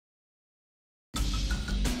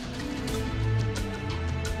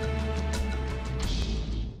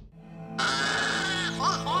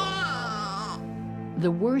The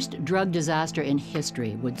worst drug disaster in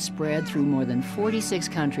history would spread through more than 46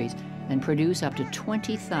 countries and produce up to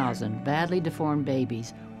 20,000 badly deformed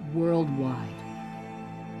babies worldwide.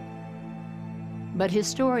 But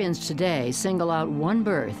historians today single out one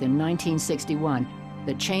birth in 1961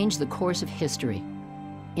 that changed the course of history.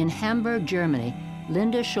 In Hamburg, Germany,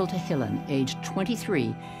 Linda Schulte-Hillen, aged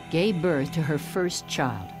 23, gave birth to her first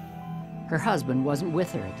child. Her husband wasn't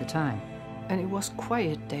with her at the time. And it was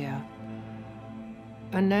quiet there.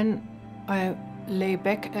 And then I lay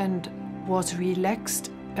back and was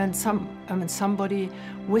relaxed, and somebody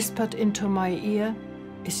whispered into my ear,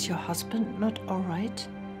 "Is your husband not all right?"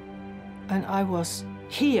 And I was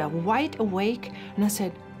here, wide awake, and I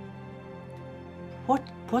said,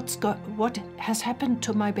 what has happened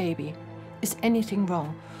to my baby? Is anything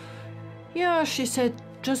wrong? Yeah, she said,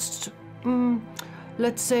 just,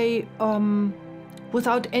 let's say,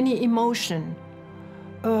 without any emotion.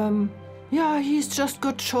 Yeah, he's just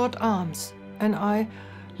got short arms. And I,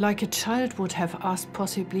 like a child would have asked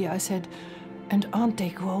possibly, I said, "And aren't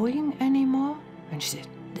they growing anymore?" And she said,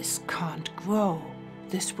 "This can't grow.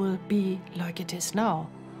 This will be like it is now."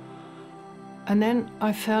 And then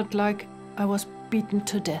I felt like I was beaten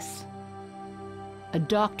to death. A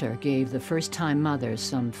doctor gave the first-time mothers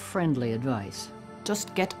some friendly advice.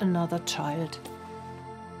 Just get another child.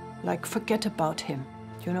 Like, forget about him,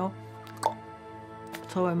 you know?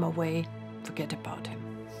 Throw him away, forget about him.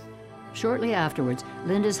 Shortly afterwards,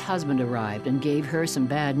 Linda's husband arrived and gave her some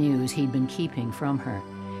bad news he'd been keeping from her.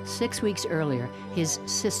 6 weeks earlier, his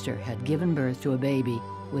sister had given birth to a baby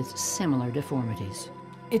with similar deformities.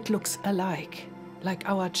 It looks alike, like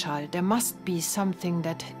our child. There must be something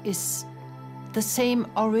that is the same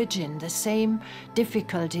origin, the same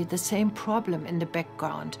difficulty, the same problem in the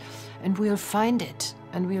background. And we'll find it,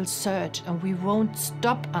 and we'll search, and we won't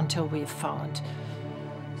stop until we've found.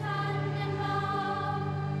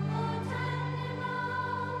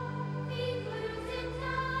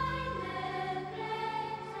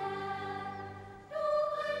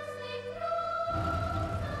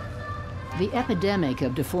 The epidemic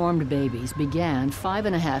of deformed babies began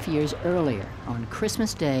 5.5 years earlier, on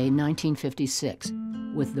Christmas Day, 1956,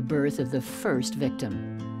 with the birth of the first victim.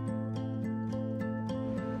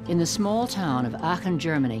 In the small town of Aachen,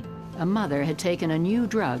 Germany, a mother had taken a new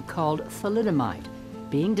drug called thalidomide,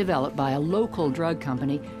 being developed by a local drug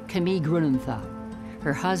company, Chemie Grunenthal.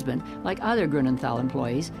 Her husband, like other Grunenthal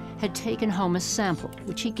employees, had taken home a sample,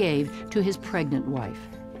 which he gave to his pregnant wife.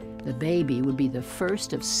 The baby would be the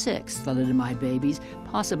first of 6 thalidomide babies,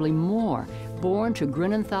 possibly more, born to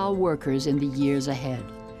Grunenthal workers in the years ahead.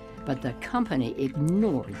 But the company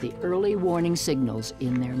ignored the early warning signals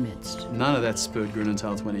in their midst. None of that spurred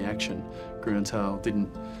Grunenthal to any action. Grunenthal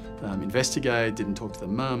didn't investigate, didn't talk to the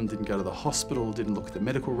mum, didn't go to the hospital, didn't look at the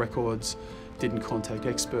medical records, didn't contact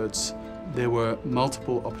experts. There were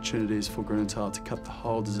multiple opportunities for Grunenthal to cut the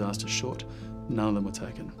whole disaster short. None of them were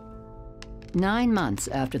taken. 9 months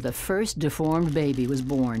after the first deformed baby was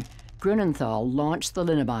born, Grunenthal launched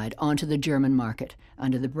thalidomide onto the German market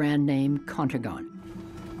under the brand name Contergan.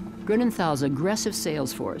 Grunenthal's aggressive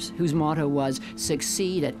sales force, whose motto was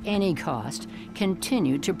 "succeed at any cost,"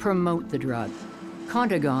 continued to promote the drug.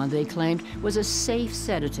 Contergan, they claimed, was a safe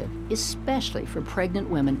sedative, especially for pregnant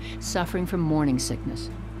women suffering from morning sickness.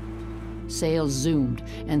 Sales zoomed,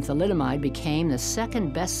 and thalidomide became the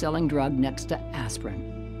second best-selling drug next to aspirin.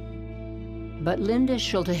 But Linda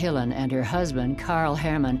Schulte-Hillen and her husband, Karl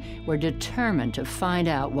Hermann, were determined to find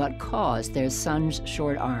out what caused their son's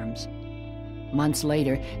short arms. Months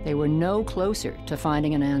later, they were no closer to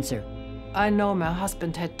finding an answer. I know my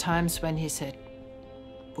husband had times when he said,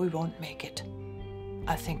 "We won't make it.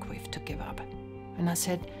 I think we have to give up." And I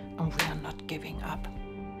said, "And we are not giving up."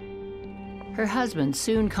 Her husband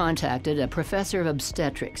soon contacted a professor of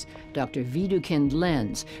obstetrics, Dr. Widukind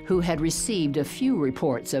Lenz, who had received a few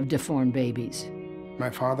reports of deformed babies. My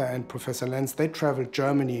father and Professor Lenz, they traveled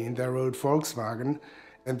Germany in their old Volkswagen,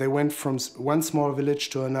 and they went from one small village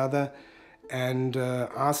to another and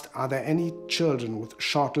asked, are there any children with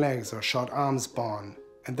short legs or short arms born?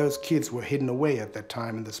 And those kids were hidden away at that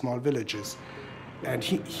time in the small villages. And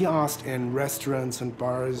he asked in restaurants and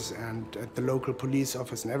bars and at the local police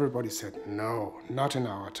office, and everybody said, no, not in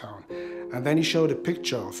our town. And then he showed a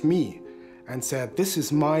picture of me and said, this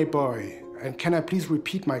is my boy, and can I please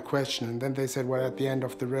repeat my question? And then they said, well, at the end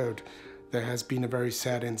of the road, there has been a very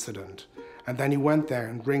sad incident. And then he went there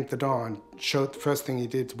and rang the door and showed, the first thing he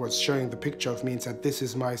did was showing the picture of me and said, this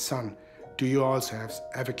is my son. Do you also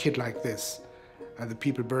have a kid like this? And the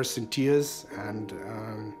people burst in tears, and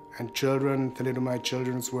children, thalidomide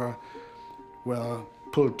children, were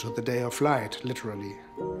pulled to the day of light, literally.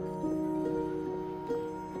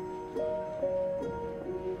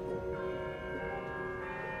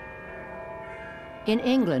 In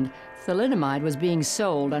England, thalidomide was being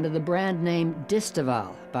sold under the brand name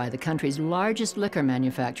Distaval by the country's largest liquor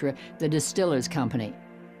manufacturer, the Distillers Company.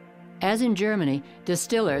 As in Germany,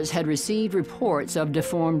 distillers had received reports of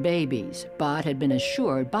deformed babies, but had been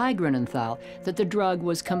assured by Grunenthal that the drug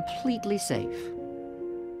was completely safe.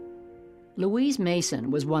 Louise Mason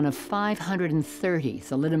was one of 530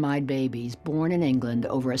 thalidomide babies born in England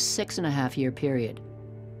over a 6.5-year period.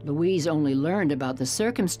 Louise only learned about the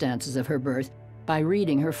circumstances of her birth by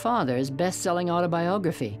reading her father's best-selling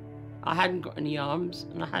autobiography. I hadn't got any arms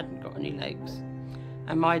and I hadn't got any legs.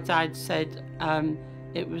 And my dad said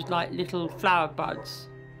it was like little flower buds,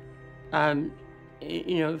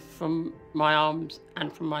 you know, from my arms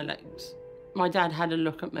and from my legs. My dad had a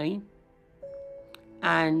look at me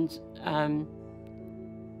and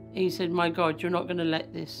he said, "My God, you're not going to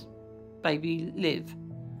let this baby live?"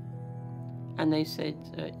 And they said,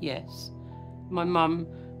 yes. My mum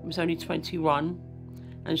was only 21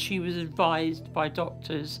 and she was advised by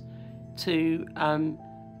doctors to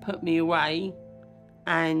put me away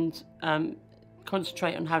and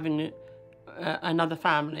concentrate on having another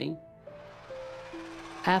family.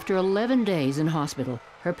 After 11 days in hospital,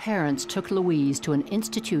 her parents took Louise to an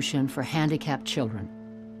institution for handicapped children,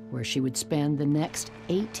 where she would spend the next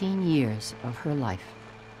 18 years of her life.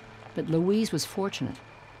 But Louise was fortunate.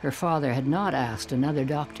 Her father had not asked another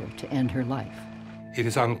doctor to end her life. It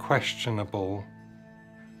is unquestionable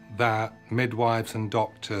that midwives and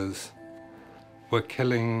doctors were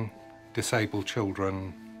killing disabled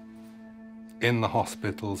children in the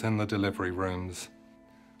hospitals, in the delivery rooms,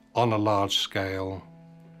 on a large scale,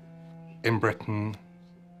 in Britain,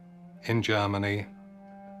 in Germany,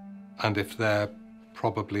 and if they're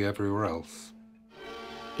probably everywhere else.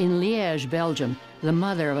 In Liège, Belgium, the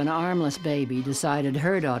mother of an armless baby decided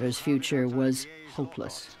her daughter's future was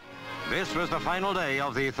hopeless. This was the final day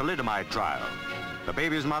of the thalidomide trial. The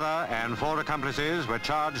baby's mother and 4 accomplices were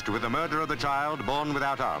charged with the murder of the child born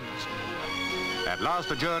without arms. At last,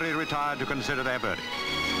 the jury retired to consider their verdict.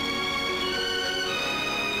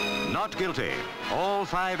 Not guilty. All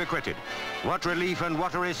 5 acquitted. What relief and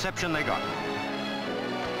what a reception they got.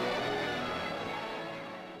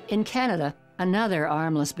 In Canada, another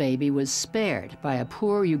armless baby was spared by a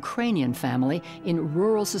poor Ukrainian family in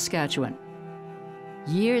rural Saskatchewan.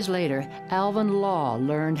 Years later, Alvin Law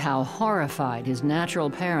learned how horrified his natural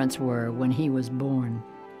parents were when he was born.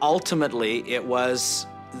 Ultimately, it was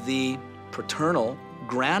the paternal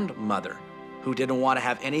grandmother who didn't want to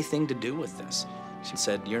have anything to do with this. She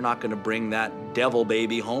said, "You're not going to bring that devil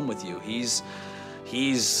baby home with you. He's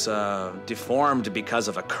deformed because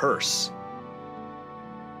of a curse."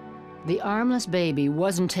 The armless baby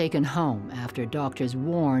wasn't taken home after doctors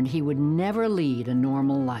warned he would never lead a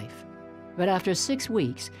normal life. But after 6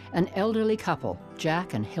 weeks, an elderly couple,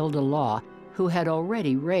 Jack and Hilda Law, who had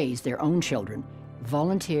already raised their own children,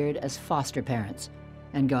 volunteered as foster parents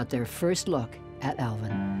and got their first look at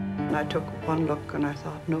Alvin. I took one look and I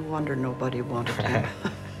thought, no wonder nobody wanted him.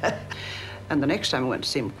 And the next time I went to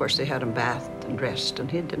see him, of course, they had him bathed and dressed, and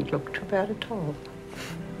he didn't look too bad at all.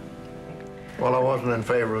 Well, I wasn't in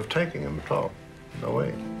favor of taking him at all. No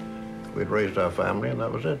way. We'd raised our family and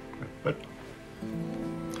that was it. But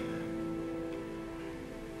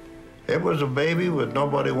it was a baby with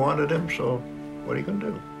nobody wanted him, so what are you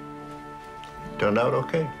gonna do? Turned out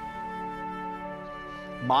okay.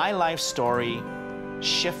 My life story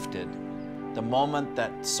shifted the moment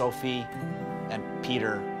that Sophie and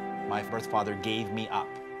Peter, my birth father, gave me up.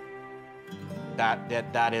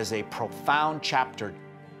 That is a profound chapter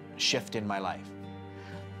shift in my life.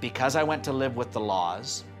 Because I went to live with the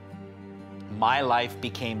Laws, my life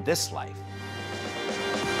became this life.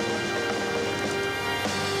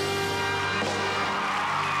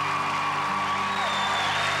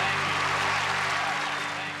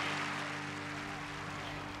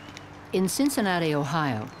 In Cincinnati,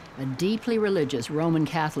 Ohio, a deeply religious Roman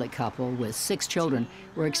Catholic couple with 6 children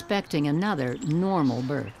were expecting another normal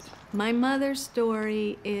birth. My mother's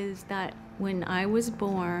story is that when I was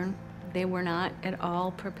born, they were not at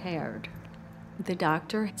all prepared. The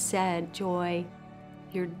doctor said, "Joy,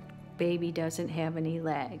 your baby doesn't have any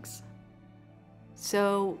legs."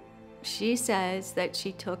 So she says that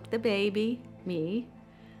she took the baby, me,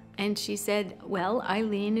 and she said, "Well,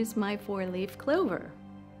 Eileen is my 4-leaf clover."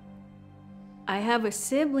 I have a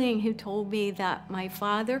sibling who told me that my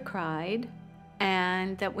father cried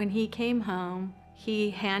and that when he came home,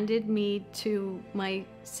 he handed me to my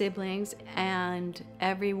siblings and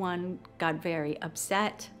everyone got very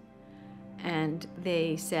upset and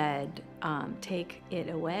they said, "Take it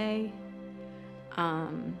away."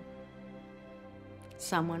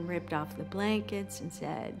 Someone ripped off the blankets and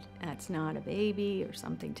said, "That's not a baby," or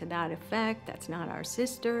something to that effect. "That's not our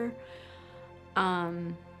sister."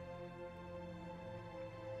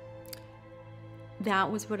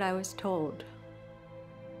 That was what I was told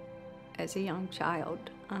as a young child.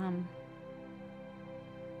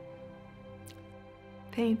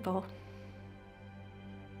 Painful.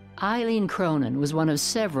 Eileen Cronin was one of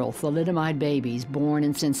several thalidomide babies born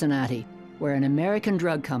in Cincinnati, where an American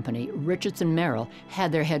drug company, Richardson Merrill,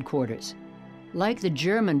 had their headquarters. Like the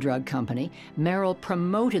German drug company, Merrill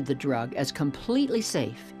promoted the drug as completely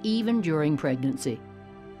safe, even during pregnancy.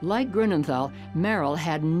 Like Grunenthal, Merrill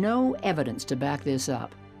had no evidence to back this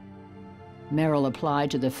up. Merrill applied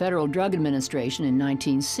to the Federal Drug Administration in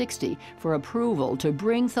 1960 for approval to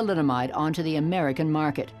bring thalidomide onto the American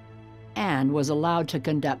market, and was allowed to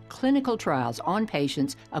conduct clinical trials on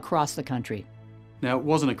patients across the country. Now, it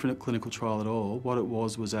wasn't a clinical trial at all. What it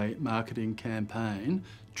was a marketing campaign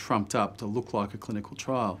trumped up to look like a clinical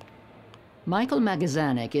trial. Michael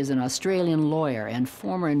Magazanik is an Australian lawyer and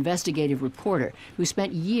former investigative reporter who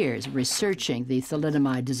spent years researching the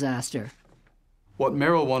thalidomide disaster. What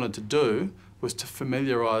Merrill wanted to do was to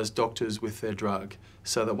familiarise doctors with their drug,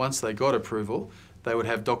 so that once they got approval, they would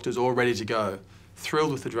have doctors all ready to go,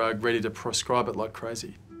 thrilled with the drug, ready to prescribe it like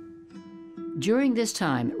crazy. During this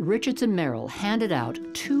time, Richardson Merrill handed out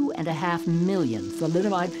 2.5 million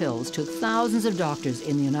thalidomide pills to thousands of doctors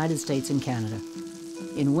in the United States and Canada.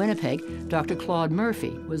 In Winnipeg, Dr. Claude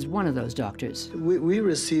Murphy was one of those doctors. We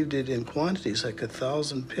received it in quantities, like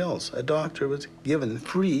 1,000 pills. A doctor was given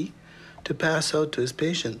free to pass out to his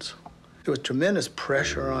patients. There was tremendous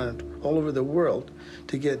pressure on it all over the world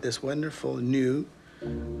to get this wonderful new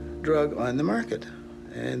drug on the market.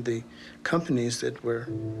 And the companies that were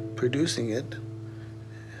producing it,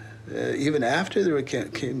 even after there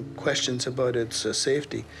came questions about its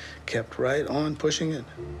safety, kept right on pushing it.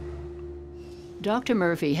 Dr.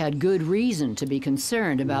 Murphy had good reason to be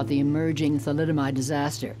concerned about the emerging thalidomide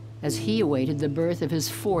disaster, as he awaited the birth of his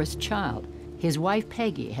 4th child. His wife,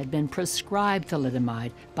 Peggy, had been prescribed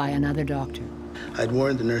thalidomide by another doctor. I'd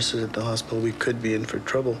warned the nurses at the hospital we could be in for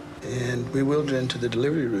trouble, and we wheeled her into the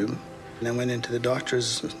delivery room, and I went into the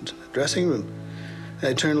doctor's dressing room. And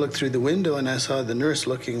I turned to look through the window, and I saw the nurse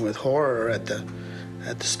looking with horror at the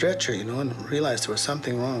stretcher, you know, and realized there was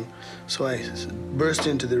something wrong. So I burst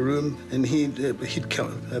into the room, and he'd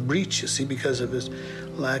a breech, you see, because of his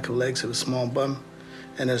lack of legs, of a small bum,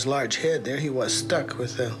 and his large head. There he was, stuck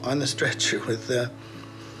with on the stretcher with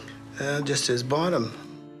just his bottom.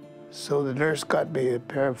 So the nurse got me a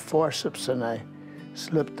pair of forceps, and I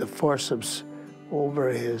slipped the forceps over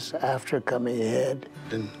his after-coming head.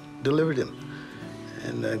 And delivered him.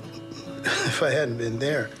 And if I hadn't been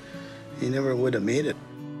there, he never would have made it.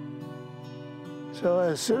 So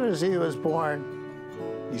as soon as he was born,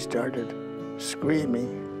 he started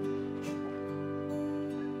screaming.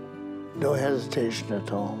 No hesitation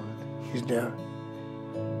at all. He's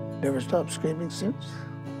never stopped screaming since.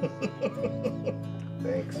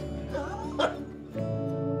 Thanks.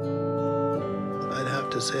 I'd have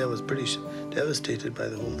to say I was pretty devastated by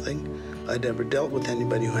the whole thing. I'd never dealt with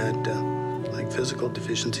anybody who had like physical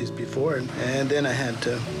deficiencies before, and then I had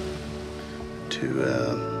to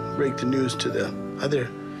break the news to the other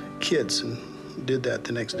kids, and did that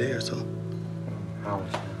the next day or so. How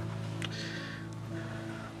was that?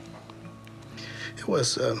 It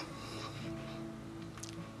was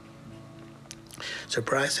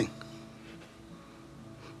surprising.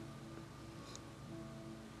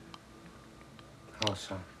 How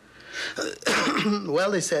so?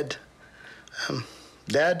 Well, they said,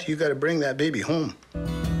 "Dad, you got to bring that baby home."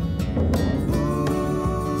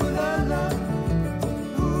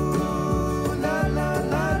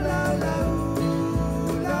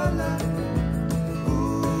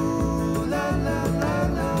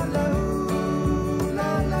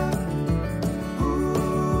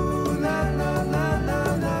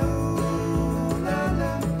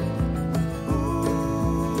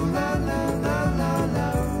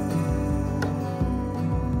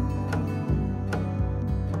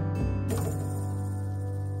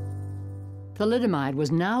 Thalidomide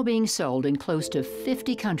was now being sold in close to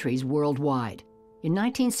 50 countries worldwide. In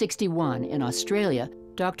 1961, in Australia,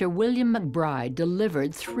 Dr. William McBride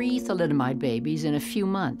delivered 3 thalidomide babies in a few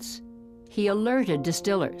months. He alerted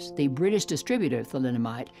distillers, the British distributor of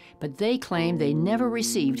thalidomide, but they claimed they never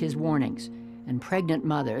received his warnings, and pregnant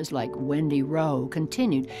mothers like Wendy Rowe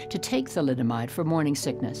continued to take thalidomide for morning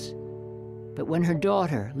sickness. But when her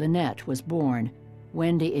daughter, Lynette, was born,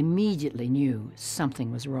 Wendy immediately knew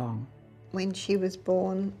something was wrong. When she was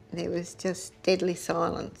born, there was just deadly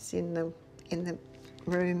silence in the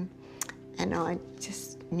room, and I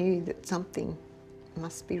just knew that something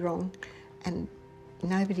must be wrong, and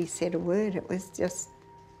nobody said a word. It was just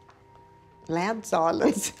loud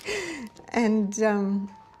silence. And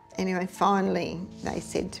anyway, finally they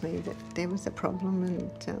said to me that there was a problem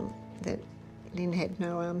and that Lynn had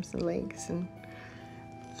no arms and legs, and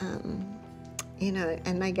you know,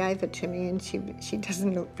 and they gave her to me, and she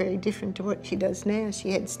doesn't look very different to what she does now. She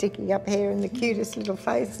had sticky up hair and the cutest little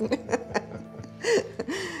face.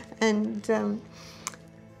 And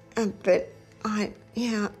but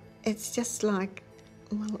yeah, it's just like,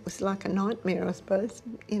 well, it was like a nightmare, I suppose,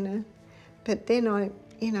 you know. But then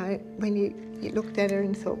you know, when you looked at her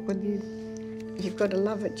and thought, well, you've got to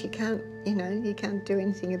love it. You can't, you know, you can't do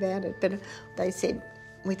anything about it. But they said,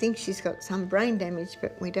 we think she's got some brain damage,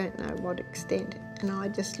 but we don't know what extent. And I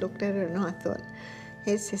just looked at her and I thought,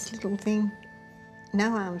 here's this little thing,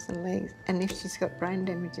 no arms and legs, and if she's got brain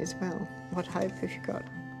damage as well, what hope have you got?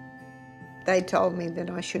 They told me that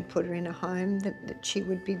I should put her in a home, that she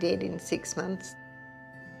would be dead in 6 months.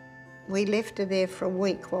 We left her there for a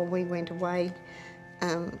week while we went away,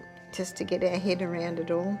 just to get our head around it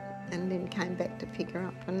all, and then came back to pick her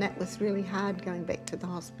up. And that was really hard, going back to the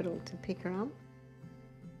hospital to pick her up.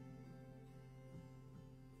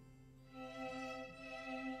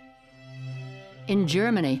 In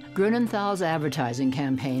Germany, Grunenthal's advertising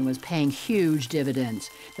campaign was paying huge dividends.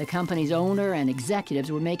 The company's owner and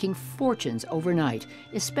executives were making fortunes overnight,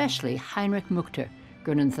 especially Heinrich Muchter,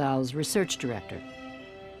 Grunenthal's research director.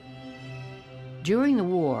 During the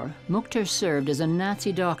war, Muchter served as a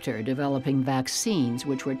Nazi doctor developing vaccines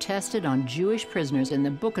which were tested on Jewish prisoners in the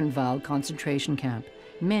Buchenwald concentration camp,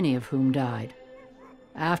 many of whom died.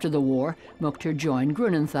 After the war, Muchter joined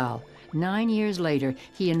Grunenthal. 9 years later,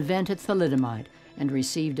 he invented thalidomide and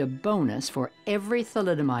received a bonus for every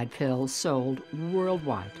thalidomide pill sold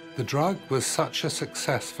worldwide. The drug was such a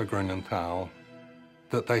success for Grunenthal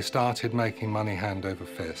that they started making money hand over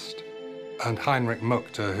fist. And Heinrich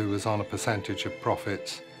Muchter, who was on a percentage of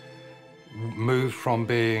profits, moved from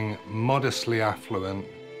being modestly affluent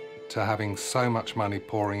to having so much money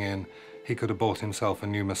pouring in, he could have bought himself a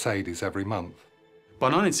new Mercedes every month. By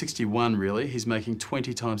 1961, really, he's making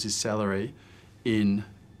 20 times his salary in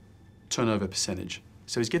turnover percentage.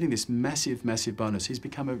 So he's getting this massive, massive bonus. He's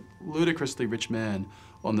become a ludicrously rich man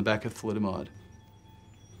on the back of thalidomide.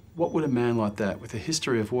 What would a man like that, with a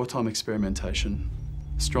history of wartime experimentation,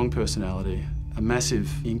 strong personality, a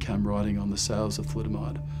massive income riding on the sales of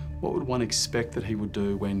thalidomide, what would one expect that he would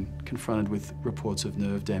do when confronted with reports of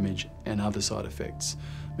nerve damage and other side effects?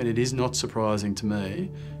 I mean, it is not surprising to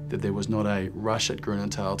me that there was not a rush at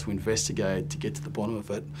Grunenthal to investigate, to get to the bottom of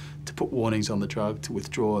it, to put warnings on the drug, to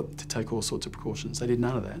withdraw it, to take all sorts of precautions. They did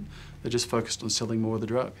none of that. They just focused on selling more of the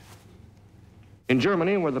drug. In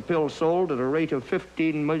Germany, where the pill sold at a rate of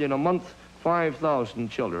 15 million a month, 5,000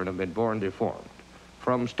 children have been born deformed.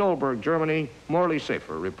 From Stolberg, Germany, Morley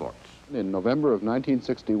Safer reports. In November of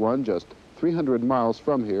 1961, just 300 miles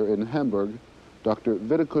from here in Hamburg, Dr.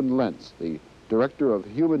 Videkun Lenz, the director of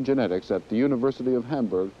human genetics at the University of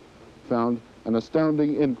Hamburg, found an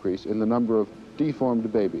astounding increase in the number of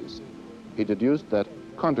deformed babies. He deduced that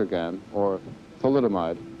Contergan, or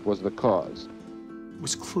thalidomide, was the cause. It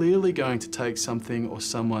was clearly going to take something or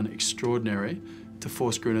someone extraordinary to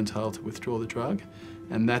force Grunenthal to withdraw the drug,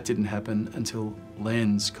 and that didn't happen until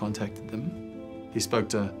Lenz contacted them. He spoke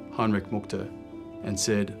to Heinrich Muchter and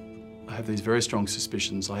said, I have these very strong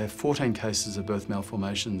suspicions. I have 14 cases of birth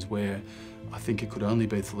malformations where I think it could only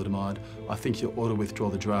be thalidomide. I think you ought to withdraw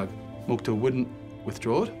the drug. Muchter wouldn't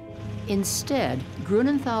withdraw it. Instead,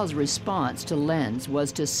 Grunenthal's response to Lenz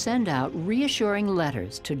was to send out reassuring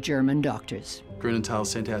letters to German doctors. Grunenthal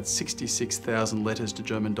sent out 66,000 letters to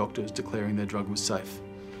German doctors declaring their drug was safe.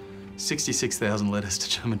 66,000 letters to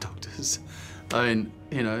German doctors. I mean,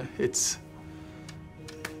 you know,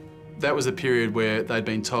 that was a period where they'd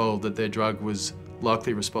been told that their drug was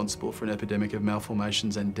likely responsible for an epidemic of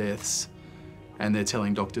malformations and deaths, and they're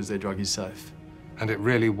telling doctors their drug is safe. And it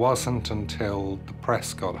really wasn't until the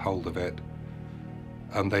press got hold of it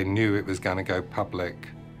and they knew it was going to go public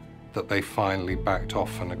that they finally backed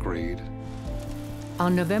off and agreed.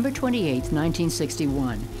 On November 28,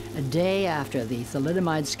 1961, a day after the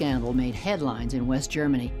thalidomide scandal made headlines in West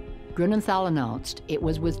Germany, Grunenthal announced it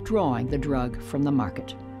was withdrawing the drug from the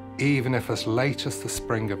market. Even if as late as the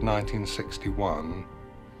spring of 1961,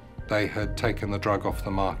 they had taken the drug off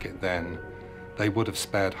the market then, they would have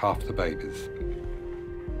spared half the babies.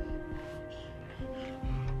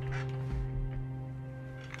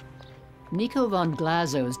 Nico von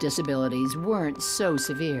Glazow's disabilities weren't so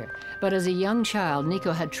severe, but as a young child,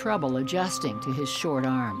 Nico had trouble adjusting to his short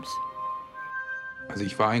arms. Also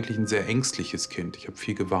ich war eigentlich ein sehr ängstliches Kind. Ich habe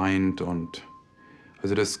viel geweint und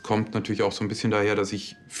also das kommt natürlich auch so ein bisschen daher, dass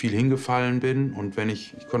ich viel hingefallen bin und wenn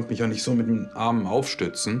ich konnte mich ja nicht so mit den Armen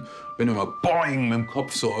aufstützen, bin immer boing mit dem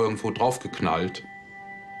Kopf so irgendwo draufgeknallt.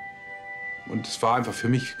 Und es war einfach für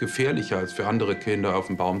mich gefährlicher, als für andere Kinder auf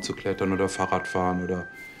den Baum zu klettern oder Fahrrad fahren oder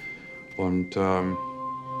und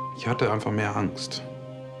ich hatte einfach mehr Angst.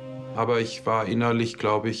 Aber ich war innerlich,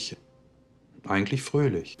 glaube ich, eigentlich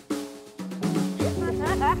fröhlich.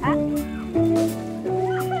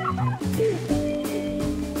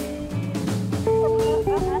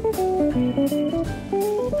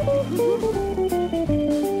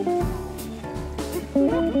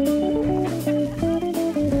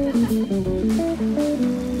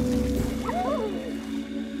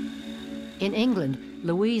 In England,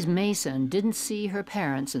 Louise Mason didn't see her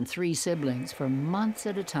parents and 3 siblings for months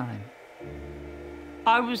at a time.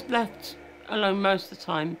 I was left alone most of the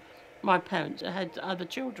time. My parents had other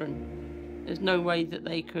children. There's no way that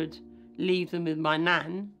they could leave them with my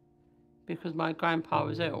nan because my grandpa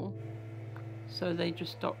was ill. So they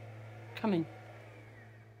just stopped coming.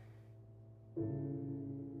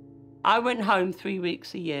 I went home 3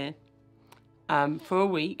 weeks a year for a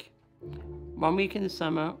week. 1 week in the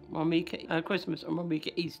summer, 1 week at Christmas, and 1 week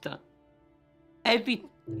at Easter. Every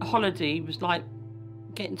holiday was like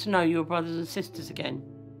getting to know your brothers and sisters again.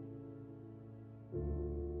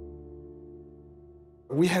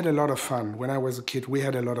 We had a lot of fun. When I was a kid, we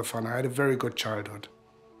had a lot of fun. I had a very good childhood.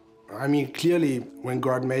 I mean, clearly, when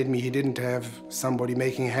God made me, he didn't have somebody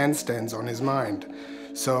making handstands on his mind.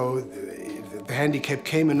 So the handicap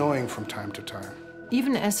came annoying from time to time.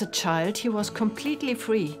 Even as a child, he was completely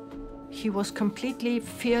free. He was completely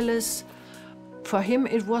fearless. For him,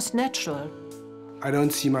 it was natural. I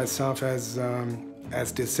don't see myself as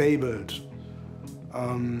disabled.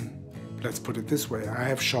 Let's put it this way. I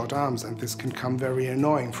have short arms, and this can come very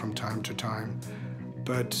annoying from time to time.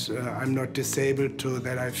 But I'm not disabled to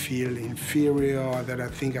that I feel inferior or that I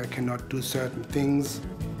think I cannot do certain things.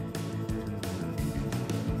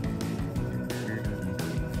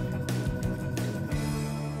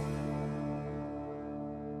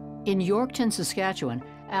 In Yorkton, Saskatchewan,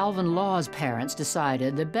 Alvin Law's parents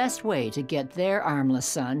decided the best way to get their armless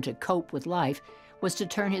son to cope with life was to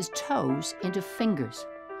turn his toes into fingers.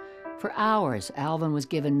 For hours, Alvin was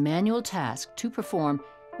given manual tasks to perform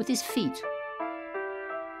with his feet.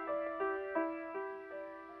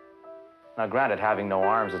 Now, granted, having no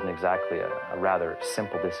arms isn't exactly a rather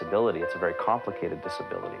simple disability. It's a very complicated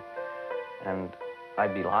disability. And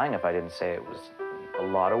I'd be lying if I didn't say it was a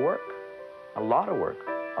lot of work. A lot of work.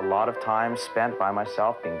 A lot of time spent by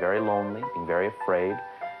myself, being very lonely, being very afraid,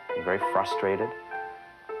 being very frustrated.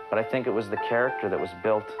 But I think it was the character that was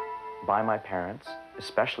built by my parents,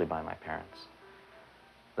 especially by my parents,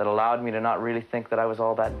 that allowed me to not really think that I was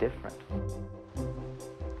all that different.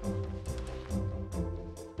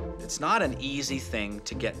 It's not an easy thing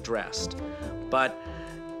to get dressed, but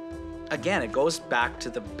again, it goes back to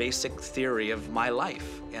the basic theory of my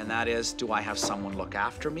life, and that is, do I have someone look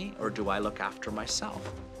after me, or do I look after myself?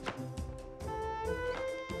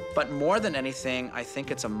 But more than anything, I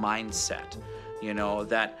think it's a mindset, you know,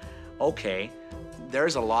 that, okay,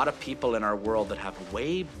 there's a lot of people in our world that have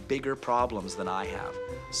way bigger problems than I have,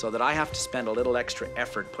 so that I have to spend a little extra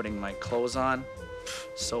effort putting my clothes on,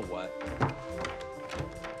 so what?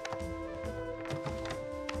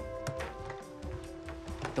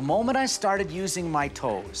 The moment I started using my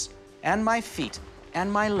toes and my feet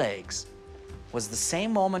and my legs was the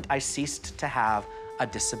same moment I ceased to have a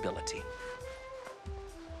disability.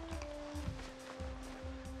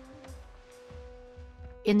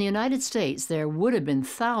 In the United States, there would have been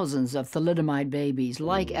thousands of thalidomide babies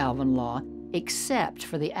like Alvin Law, except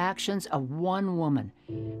for the actions of one woman.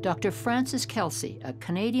 Dr. Frances Kelsey, a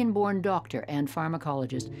Canadian-born doctor and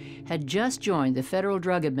pharmacologist, had just joined the Federal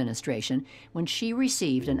Drug Administration when she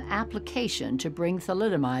received an application to bring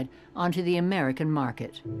thalidomide onto the American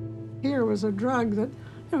market. Here was a drug that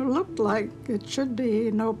looked like it should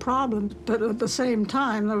be no problem, but at the same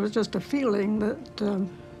time, there was just a feeling that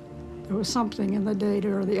there was something in the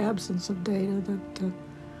data or the absence of data that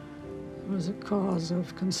was a cause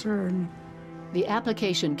of concern. The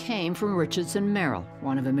application came from Richardson Merrill,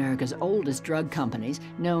 one of America's oldest drug companies,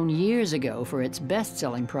 known years ago for its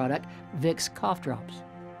best-selling product, Vicks cough drops.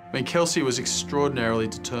 I mean, Kelsey was extraordinarily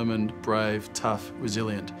determined, brave, tough,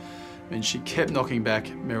 resilient. I mean, she kept knocking back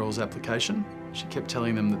Merrill's application. She kept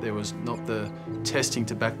telling them that there was not the testing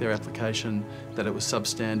to back their application, that it was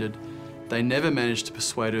substandard. They never managed to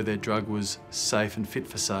persuade her their drug was safe and fit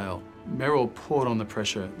for sale. Merrill poured on the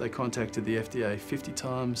pressure. They contacted the FDA 50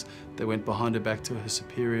 times. They went behind her back to her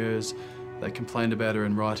superiors. They complained about her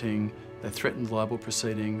in writing, they threatened libel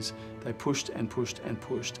proceedings, they pushed and pushed and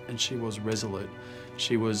pushed, and she was resolute.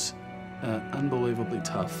 She was unbelievably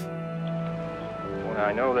tough. Well,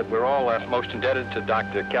 I know that we're all most indebted to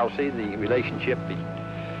Dr. Kelsey, the relationship,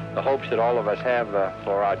 the hopes that all of us have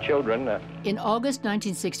for our children. In August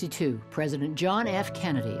 1962, President John F.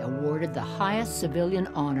 Kennedy awarded the highest civilian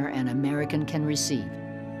honor an American can receive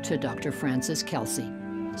to Dr. Francis Kelsey.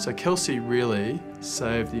 So Kelsey really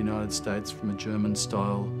saved the United States from a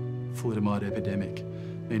German-style thalidomide epidemic.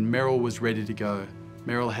 I mean, Merrill was ready to go.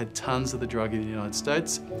 Merrill had tons of the drug in the United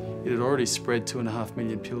States. It had already spread 2.5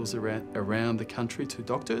 million pills around the country to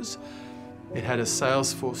doctors. It had a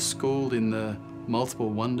sales force schooled in the multiple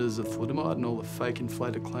wonders of thalidomide and all the fake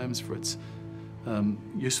inflated claims for its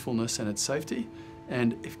usefulness and its safety.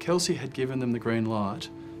 And if Kelsey had given them the green light,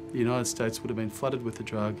 the United States would have been flooded with the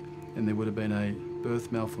drug, and there would have been a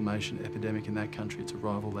birth malformation epidemic in that country to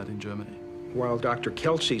rival that in Germany. While Dr.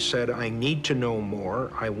 Kelsey said, I need to know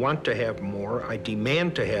more, I want to have more, I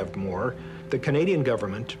demand to have more, the Canadian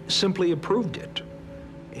government simply approved it.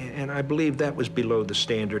 And I believe that was below the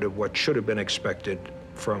standard of what should have been expected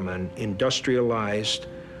from an industrialized,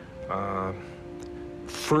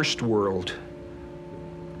 first world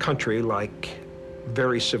country like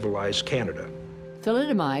very civilized Canada.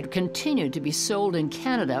 Thalidomide continued to be sold in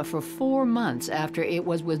Canada for 4 months after it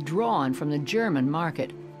was withdrawn from the German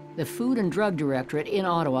market. The Food and Drug Directorate in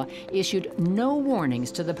Ottawa issued no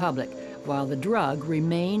warnings to the public, while the drug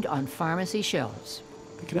remained on pharmacy shelves.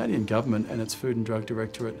 The Canadian government and its Food and Drug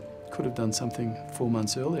Directorate could have done something 4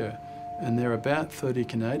 months earlier, and there are about 30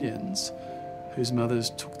 Canadians whose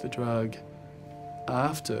mothers took the drug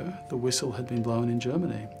after the whistle had been blown in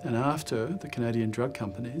Germany and after the Canadian drug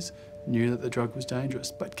companies knew that the drug was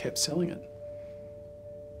dangerous but kept selling it.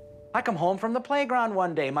 I come home from the playground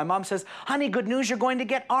one day. My mom says, honey, good news, you're going to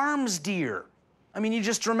get arms, dear. I mean, you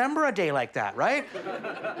just remember a day like that, right?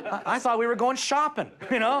 I thought we were going shopping,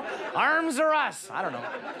 you know? Arms or us, I don't know.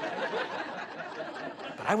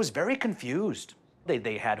 But I was very confused.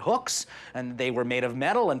 They had hooks, and they were made of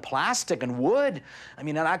metal and plastic and wood. I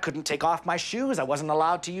mean, and I couldn't take off my shoes. I wasn't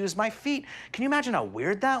allowed to use my feet. Can you imagine how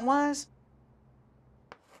weird that was?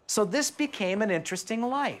 So this became an interesting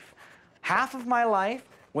life. Half of my life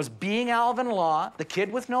was being Alvin Law, the kid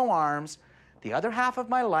with no arms. The other half of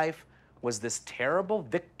my life was this terrible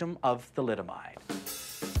victim of thalidomide.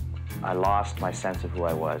 I lost my sense of who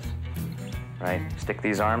I was, right? Stick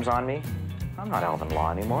these arms on me, I'm not Alvin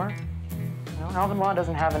Law anymore. You know, Alvin Law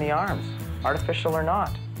doesn't have any arms, artificial or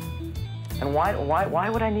not. And why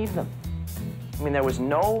would I need them? I mean, there was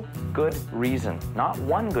no good reason, not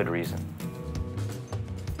one good reason,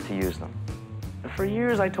 to use them. And for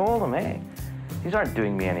years I told them, hey, these aren't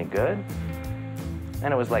doing me any good.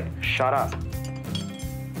 And it was like, shut up.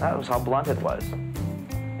 That was how blunt it was.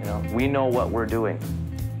 You know, we know what we're doing.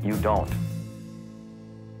 You don't.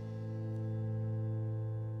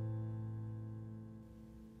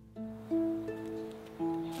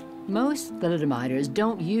 Most thalidomiders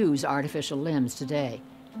don't use artificial limbs today,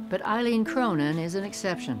 but Eileen Cronin is an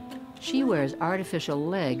exception. She wears artificial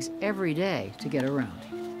legs every day to get around.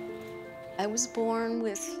 I was born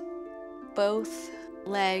with both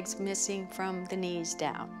legs missing from the knees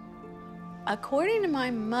down. According to my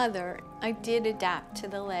mother, I did adapt to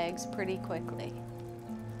the legs pretty quickly.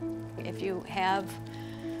 If you have,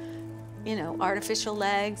 you know, artificial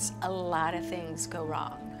legs, a lot of things go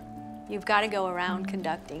wrong. You've got to go around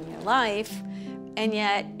conducting your life, and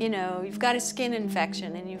yet, you know, you've got a skin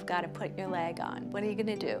infection and you've got to put your leg on. What are you going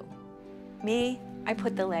to do? Me, I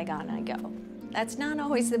put the leg on, I go. That's not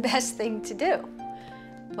always the best thing to do,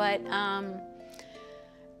 but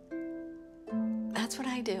that's what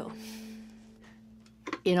I do.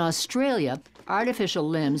 In Australia, artificial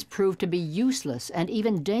limbs proved to be useless and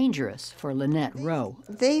even dangerous for Lynette Rowe.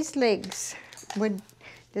 These legs were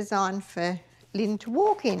designed for Lynn to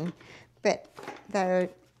walk in, but they're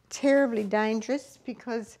terribly dangerous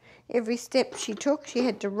because every step she took, she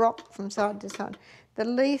had to rock from side to side. The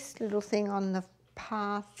least little thing on the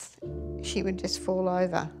path, she would just fall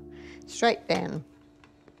over, straight down.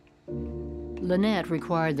 Lynette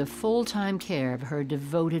required the full-time care of her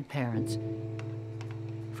devoted parents.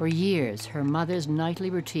 For years, her mother's nightly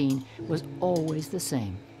routine was always the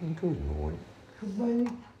same. Good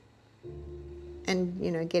morning. And,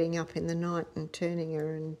 you know, getting up in the night and turning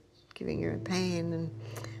her and giving her a pan, and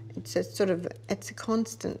it's a sort of, it's a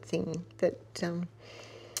constant thing that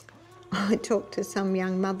I talk to some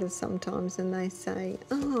young mothers sometimes and they say,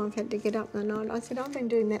 oh, I've had to get up in the night. I said, I've been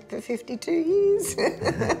doing that for 52 years.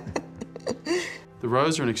 The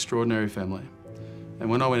Rowes are an extraordinary family. And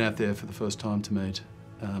when I went out there for the first time to meet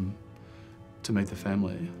to meet the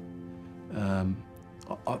family.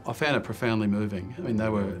 I found it profoundly moving. I mean, they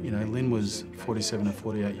were, you know, Lynn was 47 or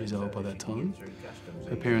 48 years old by that time.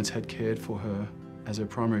 Her parents had cared for her as her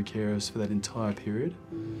primary carers for that entire period.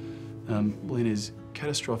 Lynn is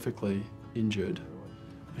catastrophically injured.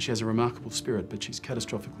 She has a remarkable spirit, but she's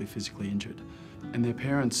catastrophically physically injured. And their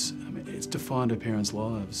parents, I mean, it's defined her parents'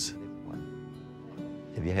 lives.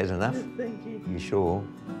 Have you had enough? Thank you. You sure?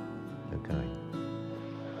 Okay.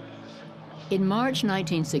 In March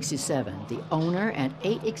 1967, the owner and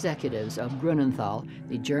 8 executives of Grunenthal,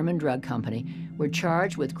 the German drug company, were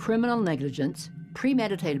charged with criminal negligence,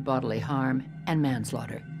 premeditated bodily harm, and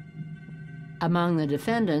manslaughter. Among the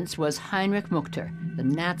defendants was Heinrich Muchter, the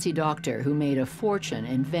Nazi doctor who made a fortune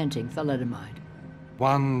inventing thalidomide.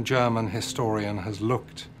 One German historian has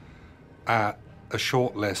looked at a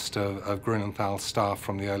short list of Grunenthal's staff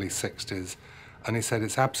from the early 60s, and he said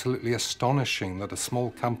it's absolutely astonishing that a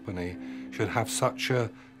small company should have such a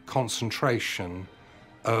concentration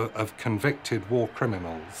of convicted war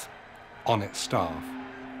criminals on its staff.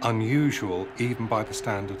 Unusual even by the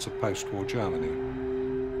standards of post-war Germany.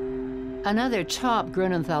 Another top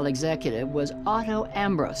Grunenthal executive was Otto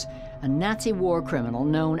Ambros, a Nazi war criminal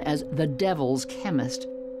known as the Devil's Chemist.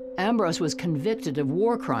 Ambros was convicted of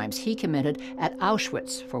war crimes he committed at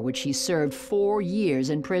Auschwitz, for which he served 4 years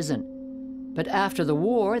in prison. But after the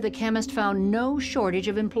war, the chemist found no shortage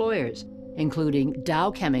of employers, including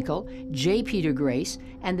Dow Chemical, J. Peter Grace,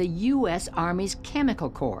 and the U.S. Army's Chemical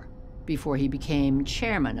Corps, before he became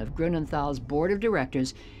chairman of Grunenthal's board of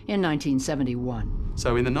directors in 1971.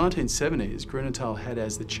 So in the 1970s, Grunenthal had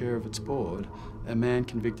as the chair of its board a man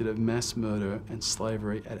convicted of mass murder and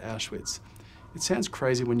slavery at Auschwitz. It sounds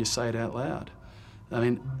crazy when you say it out loud. I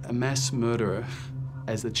mean, a mass murderer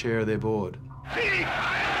as the chair of their board.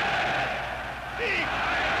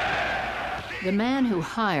 The man who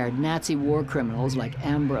hired Nazi war criminals like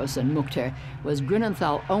Ambros and Muchter was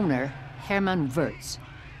Grunenthal owner Hermann Wirtz.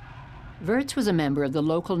 Wirtz was a member of the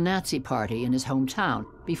local Nazi party in his hometown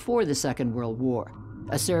before the Second World War,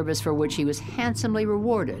 a service for which he was handsomely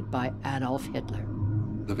rewarded by Adolf Hitler.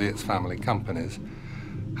 The Wirtz family companies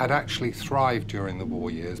had actually thrived during the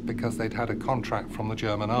war years because they'd had a contract from the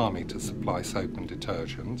German army to supply soap and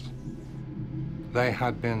detergents. They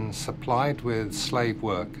had been supplied with slave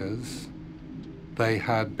workers. They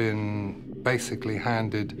had been basically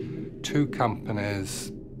handed 2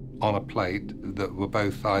 companies on a plate that were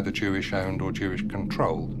both either Jewish-owned or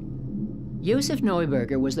Jewish-controlled. Josef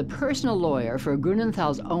Neuberger was the personal lawyer for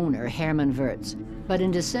Grunenthal's owner, Hermann Wirtz. But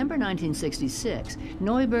in December 1966,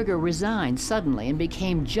 Neuberger resigned suddenly and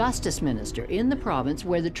became justice minister in the province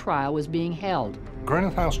where the trial was being held.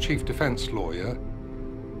 Grunenthal's chief defense lawyer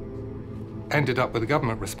ended up with a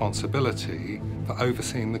government responsibility for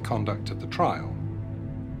overseeing the conduct of the trial.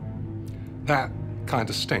 That kind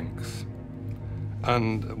of stinks.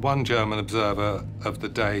 And one German observer of the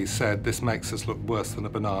day said, "This makes us look worse than a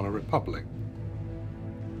banana republic."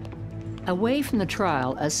 Away from the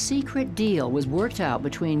trial, a secret deal was worked out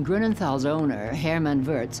between Grunenthal's owner, Hermann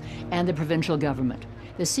Wirtz, and the provincial government.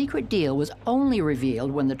 The secret deal was only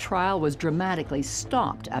revealed when the trial was dramatically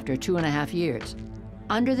stopped after 2.5 years.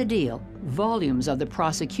 Under the deal, volumes of the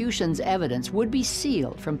prosecution's evidence would be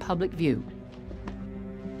sealed from public view.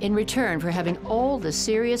 In return for having all the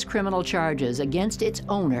serious criminal charges against its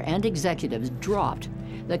owner and executives dropped,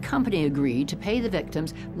 the company agreed to pay the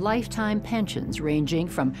victims lifetime pensions ranging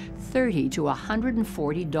from $30 to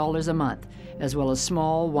 $140 a month, as well as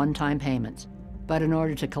small one-time payments. But in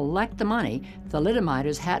order to collect the money,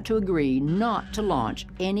 thalidomiders had to agree not to launch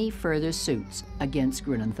any further suits against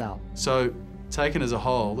Grunenthal. So, taken as a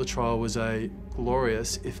whole, the trial was a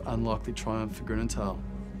glorious, if unlikely, triumph for Grunenthal.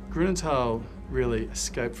 Grunenthal really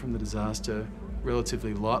escaped from the disaster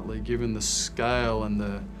relatively lightly, given the scale and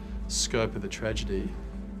the scope of the tragedy.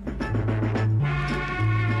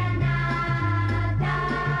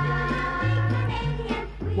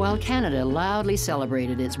 While Canada loudly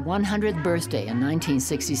celebrated its 100th birthday in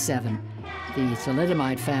 1967, the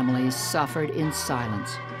thalidomide families suffered in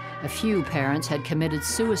silence. A few parents had committed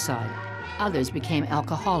suicide, others became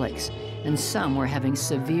alcoholics, and some were having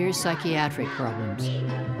severe psychiatric problems.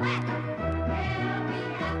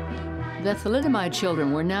 The thalidomide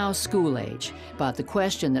children were now school age, but the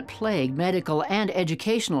question that plagued medical and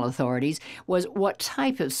educational authorities was what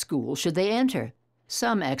type of school should they enter?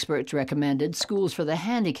 Some experts recommended schools for the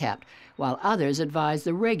handicapped, while others advised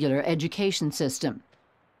the regular education system.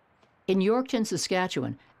 In Yorkton,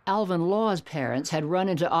 Saskatchewan, Alvin Law's parents had run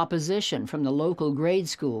into opposition from the local grade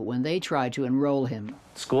school when they tried to enroll him.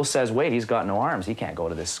 School says, wait, he's got no arms. He can't go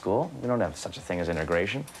to this school. We don't have such a thing as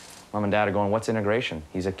integration. Mom and Dad are going, what's integration?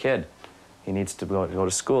 He's a kid. He needs to go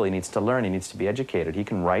to school, he needs to learn, he needs to be educated. He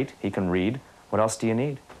can write, he can read. What else do you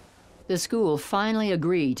need? The school finally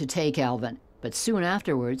agreed to take Alvin, but soon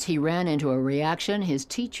afterwards he ran into a reaction his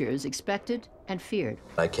teachers expected and feared.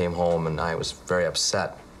 I came home and I was very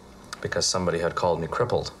upset because somebody had called me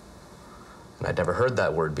crippled. And I'd never heard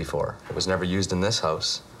that word before. It was never used in this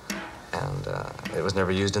house, and it was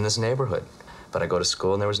never used in this neighborhood. But I go to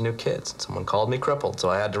school and there was new kids. Someone called me crippled, so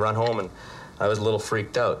I had to run home, and I was a little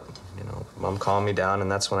freaked out. You know, Mom calmed me down,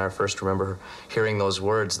 and that's when I first remember hearing those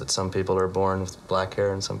words that some people are born with black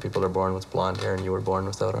hair and some people are born with blonde hair, and you were born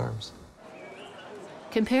without arms.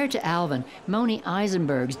 Compared to Alvin, Moni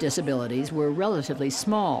Eisenberg's disabilities were relatively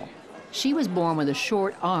small. She was born with a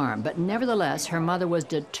short arm, but nevertheless, her mother was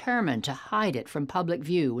determined to hide it from public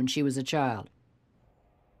view when she was a child.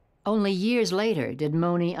 Only years later did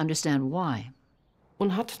Moni understand why.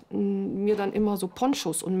 Und hat mir dann immer so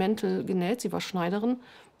Ponchos und Mäntel genäht, sie war Schneiderin,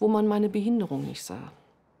 wo man meine Behinderung nicht sah.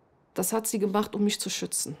 Das hat sie gemacht, um mich zu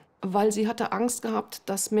schützen, weil sie hatte Angst gehabt,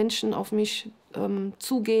 dass Menschen auf mich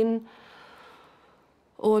zugehen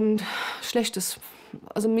und Schlechtes,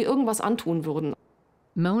 also mir irgendwas antun würden.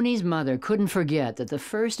 Moni's mother couldn't forget that the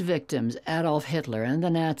first victims Adolf Hitler and the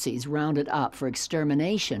Nazis rounded up for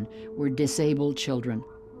extermination were disabled children.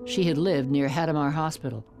 She had lived near Hadamar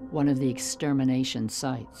Hospital, one of the extermination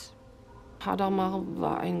sites. Hadamar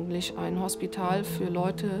war eigentlich ein Hospital für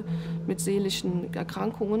Leute mit seelischen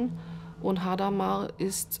Erkrankungen. Und Hadamar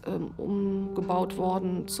ist umgebaut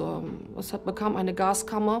worden, bekam eine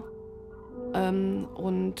Gaskammer.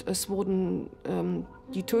 Und es wurden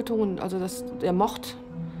die Tötungen, also der Mord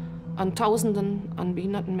an Tausenden an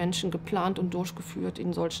behinderten Menschen geplant und durchgeführt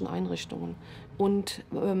in solchen Einrichtungen. Und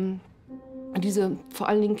vor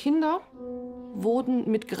allen Dingen Kinder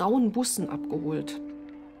wurden mit grauen Bussen abgeholt.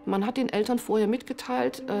 Man hat den Eltern vorher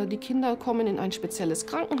mitgeteilt, die Kinder kommen in ein spezielles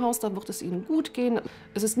Krankenhaus, da wird es ihnen gut gehen.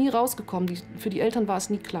 Es ist nie rausgekommen, für die Eltern war es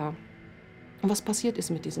nie klar. Und was passiert ist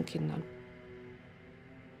mit diesen Kindern.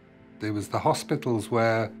 There was the hospitals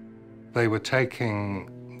where they were taking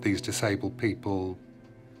these disabled people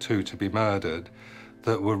to be murdered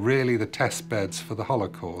that were really the test beds for the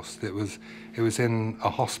Holocaust. It was in a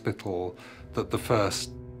hospital that the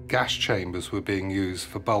first gas chambers were being used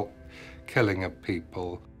for bulk killing of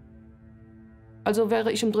people. Also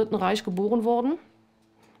wäre ich im Dritten Reich geboren worden,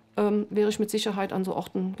 wäre ich mit Sicherheit an so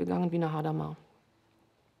Orten gegangen wie nach Hadamar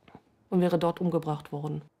und wäre dort umgebracht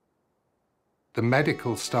worden. The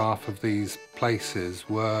medical staff of these places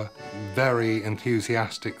were very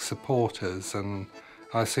enthusiastic supporters, and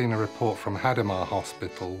I've seen a report from Hadamar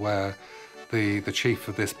Hospital where the chief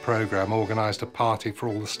of this program organised a party for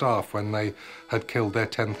all the staff when they had killed their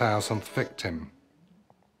 10,000th victim.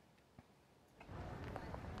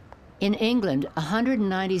 In England,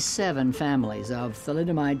 197 families of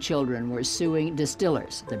thalidomide children were suing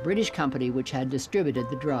Distillers, the British company which had distributed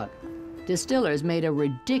the drug. Distillers made a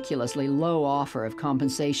ridiculously low offer of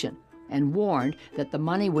compensation and warned that the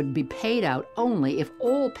money would be paid out only if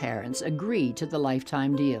all parents agreed to the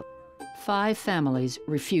lifetime deal. 5 families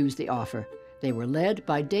refused the offer. They were led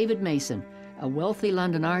by David Mason, a wealthy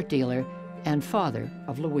London art dealer and father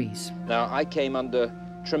of Louise. Now, I came under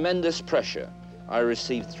tremendous pressure. I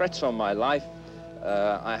received threats on my life.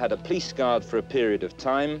 I had a police guard for a period of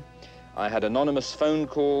time. I had anonymous phone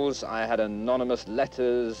calls, I had anonymous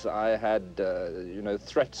letters, I had,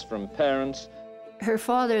 threats from parents. Her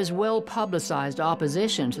father's well-publicized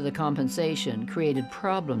opposition to the compensation created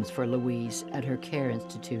problems for Louise at her care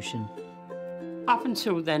institution. Up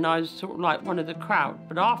until then, I was sort of like one of the crowd,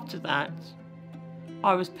 but after that,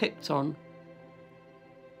 I was picked on.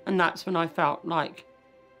 And that's when I felt like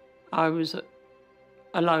I was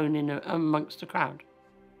alone amongst the crowd.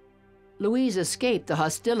 Louise escaped the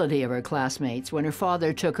hostility of her classmates when her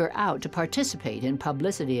father took her out to participate in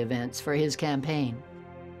publicity events for his campaign.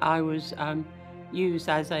 I was used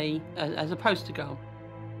as a poster girl,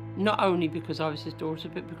 not only because I was his daughter,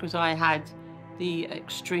 but because I had the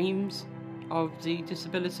extremes of the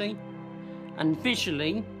disability, and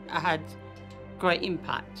visually I had great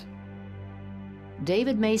impact.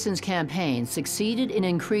 David Mason's campaign succeeded in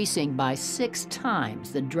increasing by 6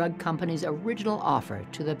 times the drug company's original offer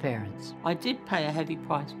to the parents. I did pay a heavy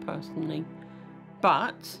price personally,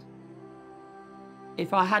 but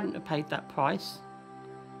if I hadn't have paid that price,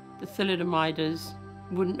 the thalidomiders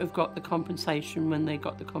wouldn't have got the compensation when they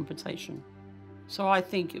got the compensation. So I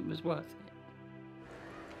think it was worth it.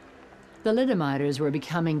 Thalidomiders were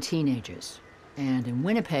becoming teenagers, and in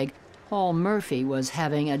Winnipeg, Paul Murphy was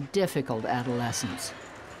having a difficult adolescence.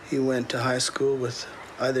 He went to high school with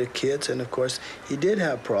other kids, and of course, he did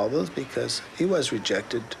have problems because he was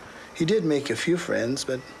rejected. He did make a few friends,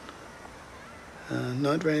 but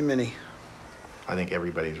Not very many. I think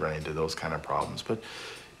everybody's run into those kind of problems, but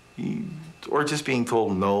or just being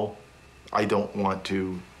told, no, I don't want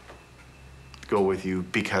to go with you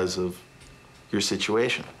because of your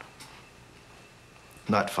situation.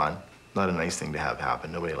 Not fun, not a nice thing to have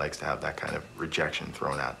happen. Nobody likes to have that kind of rejection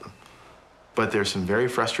thrown at them. But there's some very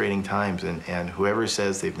frustrating times, and whoever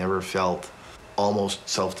says they've never felt almost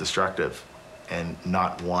self-destructive and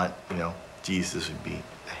not want, you know, geez, this would be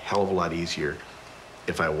a hell of a lot easier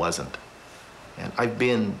if I wasn't. And I've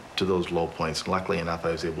been to those low points. Luckily enough,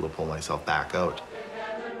 I was able to pull myself back out.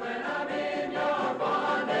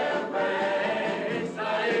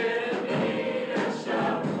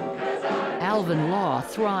 Alvin Law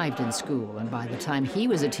thrived in school, and by the time he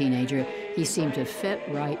was a teenager, he seemed to fit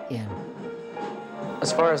right in.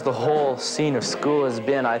 As far as the whole scene of school has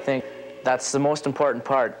been, I think that's the most important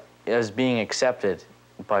part, is being accepted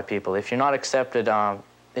by people. If you're not accepted,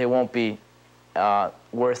 it won't be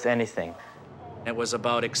worth anything. It was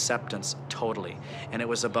about acceptance, totally. And it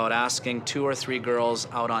was about asking 2 or 3 girls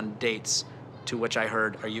out on dates, to which I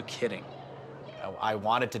heard, "Are you kidding?" I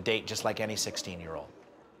wanted to date just like any 16-year-old,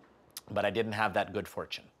 but I didn't have that good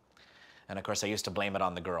fortune. And of course, I used to blame it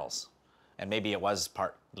on the girls. And maybe it was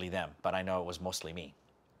partly them, but I know it was mostly me.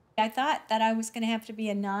 I thought that I was going to have to be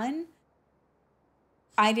a nun.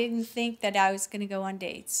 I didn't think that I was going to go on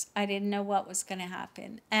dates. I didn't know what was going to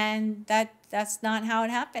happen. And that's not how it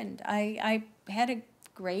happened. I had a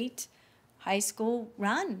great high school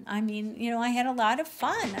run. I mean, you know, I had a lot of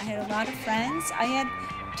fun. I had a lot of friends. I had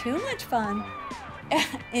too much fun.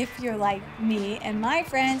 If you're like me and my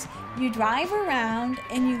friends, you drive around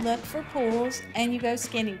and you look for pools and you go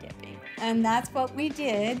skinny dipping. And that's what we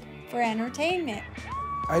did for entertainment.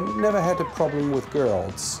 I never had a problem with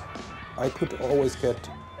girls. I could always get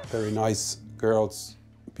very nice girls,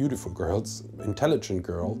 beautiful girls, intelligent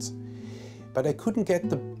girls, but I couldn't get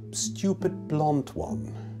the stupid blonde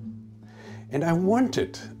one. And I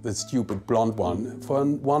wanted the stupid blonde one for a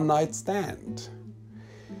one-night stand.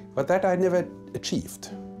 But that I never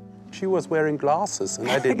achieved. She was wearing glasses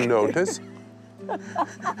and I didn't notice.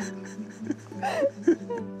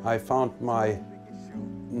 I found my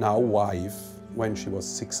now wife when she was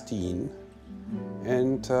 16,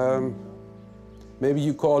 and maybe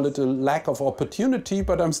you call it a lack of opportunity,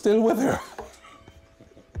 but I'm still with her.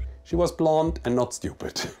 She was blonde and not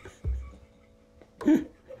stupid.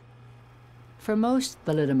 For most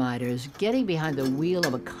thalidomiders, getting behind the wheel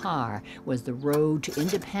of a car was the road to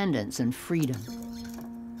independence and freedom.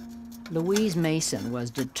 Louise Mason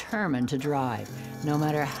was determined to drive, no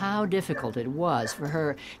matter how difficult it was for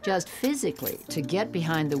her just physically to get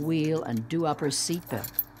behind the wheel and do up her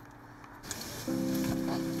seatbelt.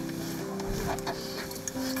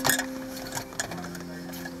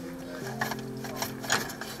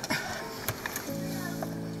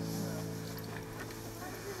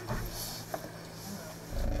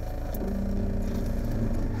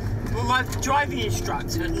 Well, my driving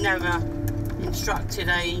instructor had never instructed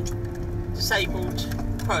a disabled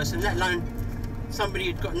person, let alone somebody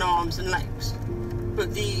who'd got no arms and legs.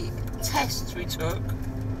 But the tests we took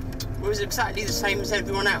was exactly the same as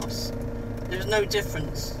everyone else. There was no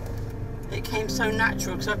difference. It came so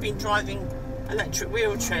natural because I've been driving electric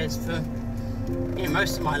wheelchairs for, you know,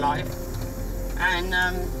 most of my life, and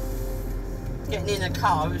getting in a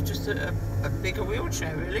car was just a bigger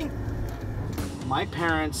wheelchair, really. My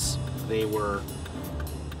parents, they were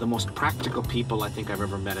the most practical people I think I've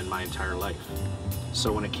ever met in my entire life.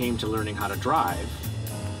 So when it came to learning how to drive,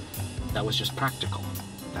 that was just practical.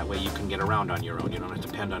 That way you can get around on your own. You don't have to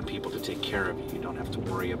depend on people to take care of you. You don't have to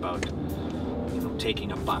worry about, you know,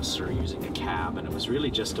 taking a bus or using a cab. And it was really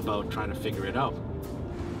just about trying to figure it out.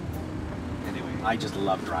 Anyway, I just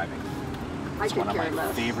love driving. It's one of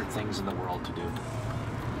my favorite things in the world to do.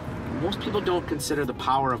 Most people don't consider the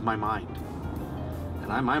power of my mind.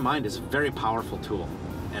 And my mind is a very powerful tool.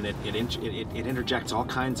 And it interjects all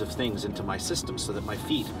kinds of things into my system so that my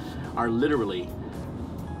feet are literally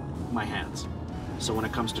my hands. So when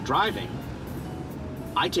it comes to driving,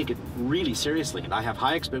 I take it really seriously, and I have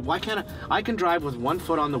high expectations. Why can't I can drive with one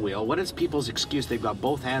foot on the wheel. What is people's excuse? They've got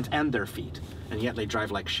both hands and their feet, and yet they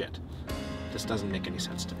drive like shit. This doesn't make any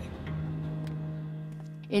sense to me.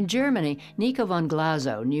 In Germany, Nico von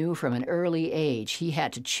Glasow knew from an early age he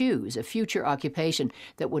had to choose a future occupation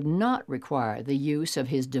that would not require the use of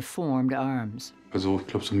his deformed arms. Also ich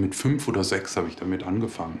glaube, so mit 5 oder 6 habe ich damit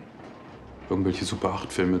angefangen, irgendwelche Super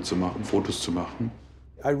 8-Filme zu machen, Fotos zu machen.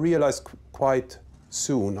 I realized quite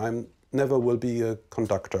soon I never will be a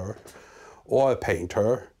conductor or a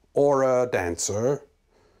painter or a dancer.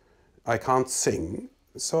 I can't sing,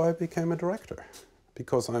 so I became a director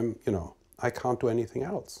because I can't do anything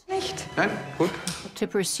else. To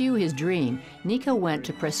pursue his dream, Nico went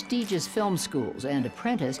to prestigious film schools and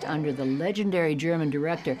apprenticed under the legendary German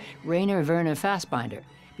director Rainer Werner Fassbinder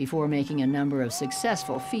before making a number of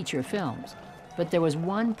successful feature films. But there was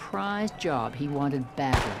one prized job he wanted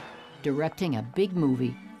badly, directing a big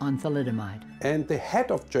movie on thalidomide. And the head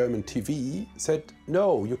of German TV said,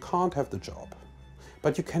 no, you can't have the job,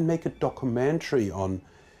 but you can make a documentary on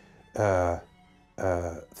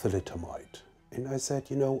thalidomide. And I said,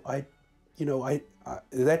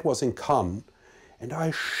 that was in Cannes, and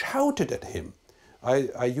I shouted at him.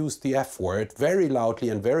 I used the F word very loudly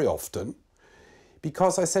and very often,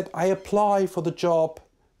 because I said, I apply for the job,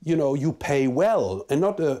 you pay well, and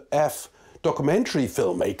not a F documentary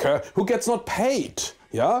filmmaker who gets not paid,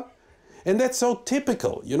 yeah? And that's so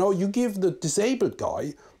typical, you give the disabled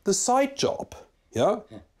guy the side job, yeah?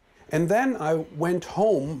 And then I went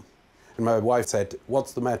home, and my wife said,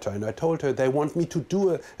 what's the matter? And I told her they want me to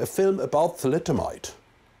do a film about thalidomide.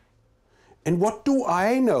 And what do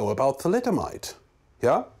I know about thalidomide?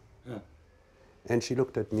 Yeah? And she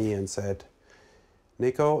looked at me and said,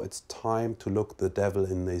 Nico, it's time to look the devil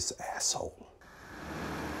in this asshole.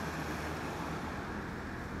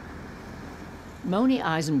 Moni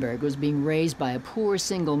Eisenberg was being raised by a poor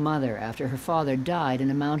single mother after her father died in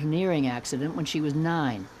a mountaineering accident when she was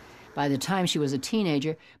 9. By the time she was a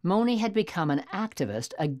teenager, Moni had become an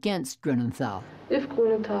activist against Grünenthal. If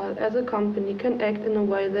Grünenthal as a company can act in a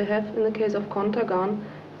way they have in the case of Contagon,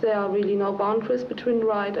 there are really no boundaries between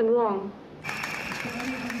right and wrong.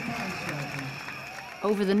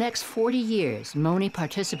 Over the next 40 years, Moni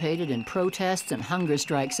participated in protests and hunger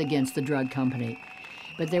strikes against the drug company.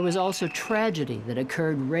 But there was also tragedy that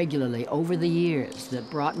occurred regularly over the years that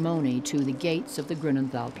brought Moni to the gates of the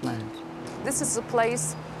Grünenthal plant. This is a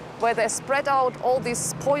place where they spread out all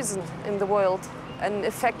this poison in the world and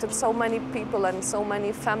affected so many people and so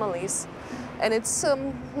many families. And it's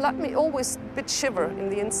let me always a bit shiver in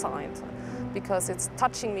the inside because it's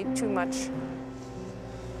touching me too much.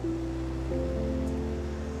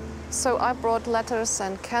 So I brought letters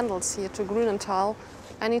and candles here to Grünenthal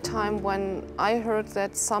anytime when I heard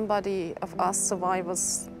that somebody of us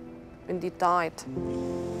survivors indeed died.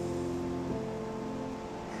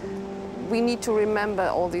 We need to remember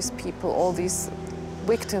all these people, all these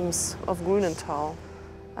victims of Grünenthal,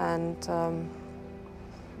 and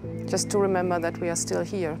just to remember that we are still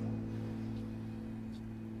here.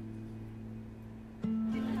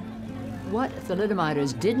 What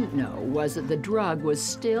thalidomiders didn't know was that the drug was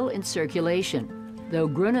still in circulation. Though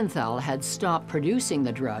Grünenthal had stopped producing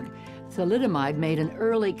the drug, thalidomide made an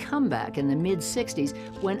early comeback in the mid-60s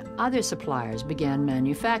when other suppliers began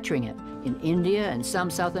manufacturing it in India and some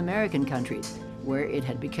South American countries, where it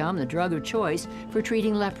had become the drug of choice for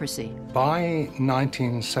treating leprosy. By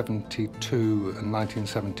 1972 and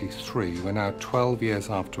 1973, we're now 12 years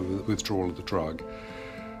after the withdrawal of the drug,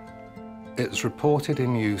 it's reported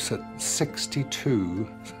in use at 62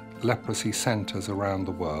 leprosy centres around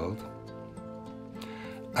the world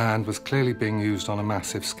and was clearly being used on a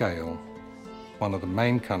massive scale. One of the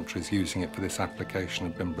main countries using it for this application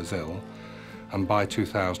had been Brazil, and by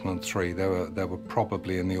 2003 there were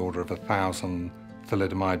probably in the order of 1,000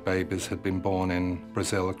 thalidomide babies had been born in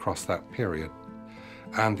Brazil across that period.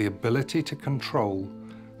 And the ability to control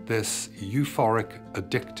this euphoric,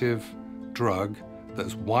 addictive drug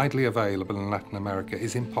that's widely available in Latin America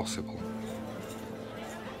is impossible.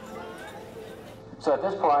 So at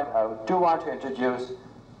this point, I do want to introduce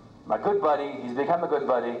my good buddy. He's become a good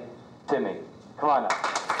buddy, Timmy. Come on now.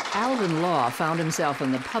 Alvin Law found himself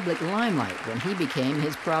in the public limelight when he became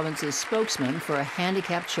his province's spokesman for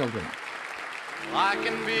handicapped children. I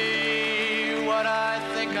can be what I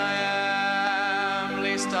think I am, at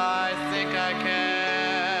least I think I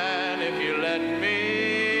can, if you let me.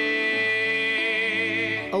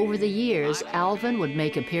 Over the years, Alvin would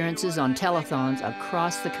make appearances on telethons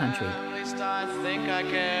across the country. At least I think I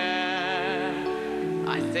can,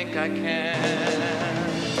 I think I can.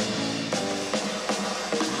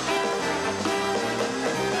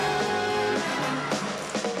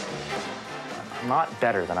 I'm not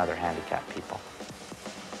better than other handicapped people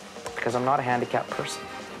because I'm not a handicapped person.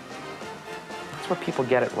 That's where people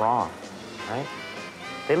get it wrong, right?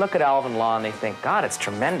 They look at Alvin Law and they think, God, it's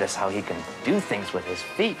tremendous how he can do things with his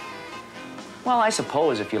feet. Well, I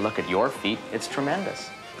suppose if you look at your feet, it's tremendous.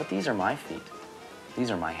 But these are my feet.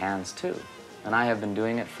 These are my hands, too. And I have been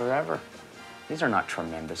doing it forever. These are not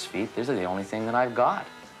tremendous feet. These are the only thing that I've got.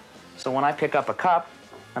 So when I pick up a cup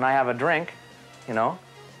and I have a drink, you know,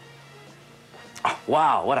 oh,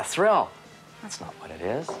 wow, what a thrill. That's not what it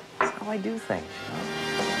is. That's how I do things, you know?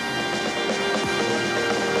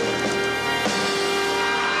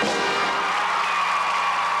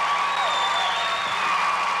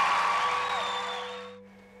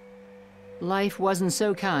 Life wasn't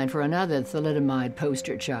so kind for another thalidomide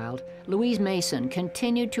poster child. Louise Mason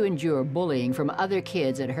continued to endure bullying from other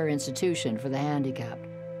kids at her institution for the handicapped.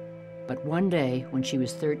 But one day, when she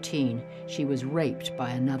was 13, she was raped by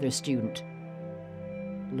another student.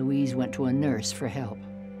 Louise went to a nurse for help.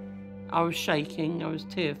 I was shaking, I was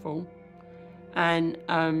tearful, and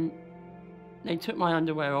they took my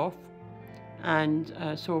underwear off and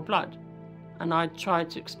saw blood. And I tried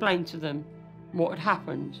to explain to them what had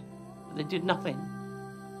happened. They did nothing.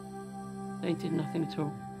 They did nothing at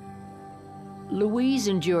all. Louise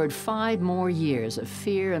endured 5 more years of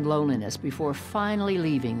fear and loneliness before finally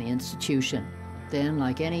leaving the institution. Then,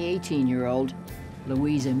 like any 18-year-old,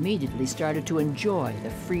 Louise immediately started to enjoy the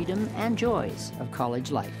freedom and joys of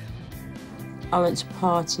college life. I went to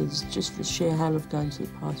parties just for the sheer hell of going to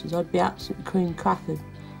the parties. I'd be absolutely cream crackered,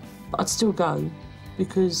 but I'd still go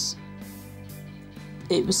because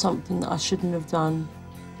it was something that I shouldn't have done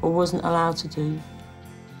or wasn't allowed to do.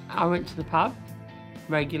 I went to the pub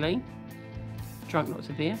regularly, drank lots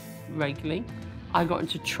of beer regularly. I got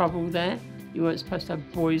into trouble there. You weren't supposed to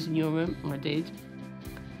have boys in your room, I did.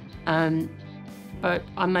 But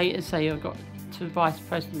I made it say I got to vice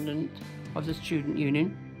president of the student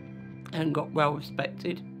union and got well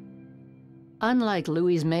respected. Unlike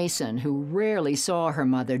Louise Mason, who rarely saw her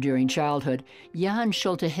mother during childhood, Jan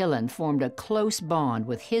Schulte-Hillen formed a close bond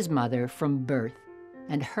with his mother from birth.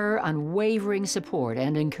 And her unwavering support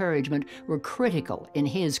and encouragement were critical in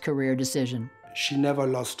his career decision. She never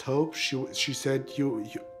lost hope. She said,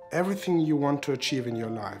 everything you want to achieve in your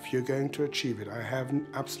life, you're going to achieve it. I have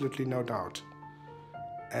absolutely no doubt.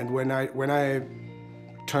 And when I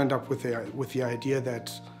turned up with the idea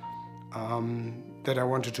that I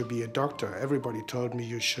wanted to be a doctor, everybody told me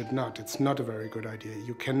you should not. It's not a very good idea.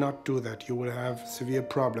 You cannot do that. You will have severe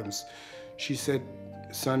problems. She said,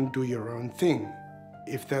 son, do your own thing.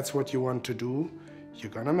 If that's what you want to do, you're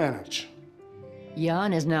gonna manage.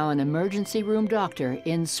 Jan is now an emergency room doctor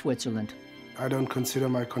in Switzerland. I don't consider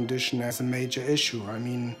my condition as a major issue. I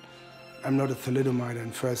mean, I'm not a thalidomide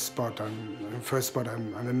in first spot.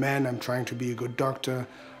 I'm a man. I'm trying to be a good doctor.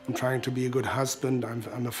 I'm trying to be a good husband.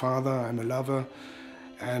 I'm a father. I'm a lover.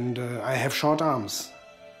 And I have short arms.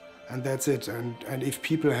 And that's it. And if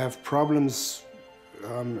people have problems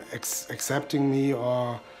accepting me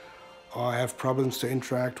or have problems to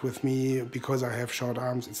interact with me because I have short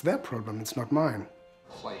arms, it's their problem, it's not mine.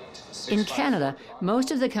 In Canada,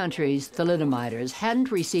 most of the country's thalidomiders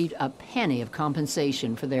hadn't received a penny of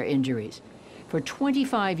compensation for their injuries. For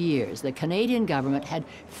 25 years, the Canadian government had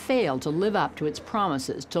failed to live up to its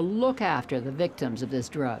promises to look after the victims of this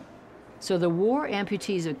drug. So the War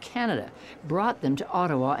Amputees of Canada brought them to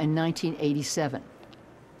Ottawa in 1987.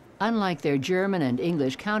 Unlike their German and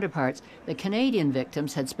English counterparts, the Canadian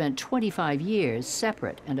victims had spent 25 years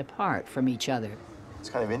separate and apart from each other.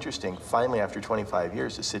 It's kind of interesting, finally, after 25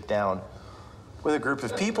 years, to sit down with a group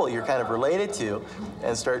of people you're kind of related to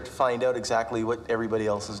and start to find out exactly what everybody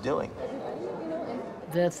else is doing.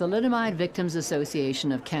 The Thalidomide Victims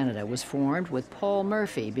Association of Canada was formed with Paul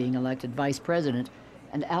Murphy being elected vice president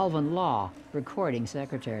and Alvin Law recording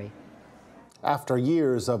secretary. After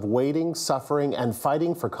years of waiting, suffering, and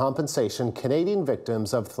fighting for compensation, Canadian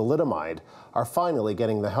victims of thalidomide are finally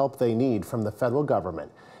getting the help they need from the federal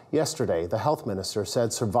government. Yesterday, the health minister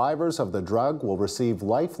said survivors of the drug will receive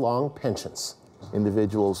lifelong pensions.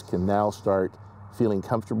 Individuals can now start feeling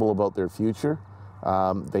comfortable about their future.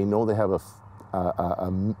 They know they have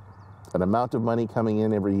an amount of money coming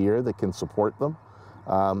in every year that can support them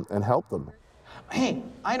and help them. Hey,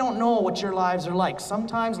 I don't know what your lives are like.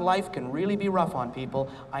 Sometimes life can really be rough on people.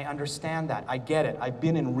 I understand that. I get it. I've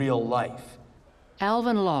been in real life.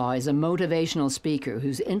 Alvin Law is a motivational speaker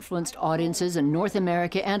who's influenced audiences in North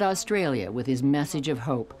America and Australia with his message of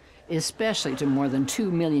hope, especially to more than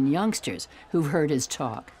 2 million youngsters who've heard his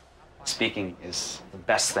talk. Speaking is the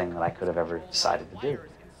best thing that I could have ever decided to do.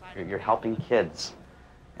 You're helping kids,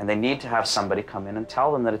 and they need to have somebody come in and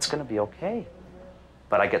tell them that it's going to be okay.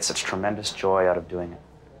 But I get such tremendous joy out of doing it.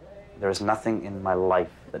 There is nothing in my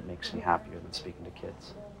life that makes me happier than speaking to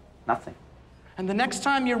kids. Nothing. And the next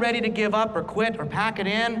time you're ready to give up or quit or pack it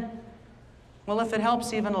in, well, if it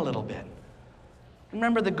helps even a little bit,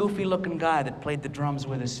 remember the goofy-looking guy that played the drums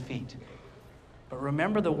with his feet. But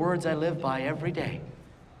remember the words I live by every day.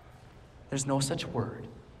 There's no such word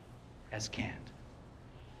as can't.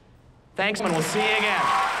 Thanks, and we'll see you again.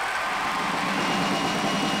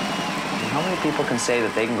 How many people can say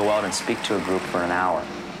that they can go out and speak to a group for an hour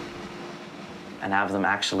and have them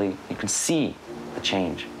actually, you can see the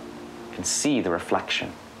change, you can see the reflection,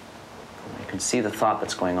 you can see the thought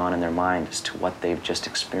that's going on in their mind as to what they've just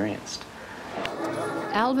experienced.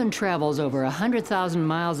 Alvin travels over 100,000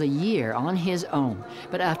 miles a year on his own,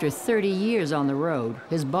 but after 30 years on the road,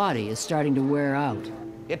 his body is starting to wear out.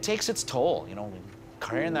 It takes its toll, you know,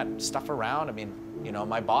 carrying that stuff around. I mean, you know,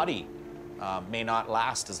 my body may not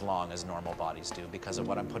last as long as normal bodies do because of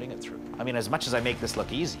what I'm putting it through. I mean, as much as I make this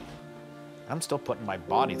look easy, I'm still putting my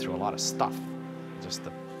body through a lot of stuff. Just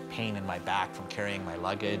the pain in my back from carrying my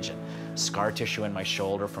luggage, and scar tissue in my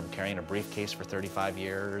shoulder from carrying a briefcase for 35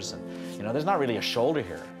 years. And, you know, there's not really a shoulder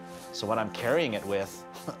here. So what I'm carrying it with,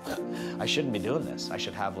 I shouldn't be doing this. I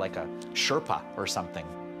should have like a Sherpa or something.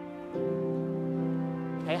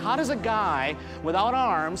 Hey, how does a guy without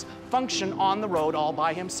arms function on the road all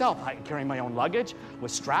by himself? I carry my own luggage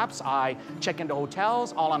with straps. I check into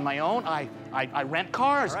hotels all on my own. I rent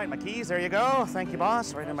cars. All right, my keys, there you go. Thank you,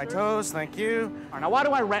 boss. Right in my toes, thank you. Now, why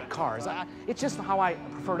do I rent cars? It's just how I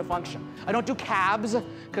prefer to function. I don't do cabs,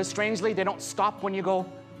 because strangely, they don't stop when you go.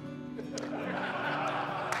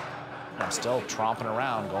 I'm still tromping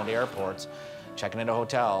around, going to airports, checking into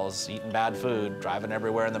hotels, eating bad food, driving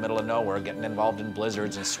everywhere in the middle of nowhere, getting involved in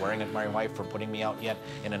blizzards and swearing at my wife for putting me out yet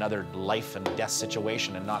in another life and death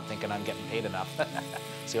situation and not thinking I'm getting paid enough.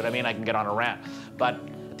 See what I mean? I can get on a rant. But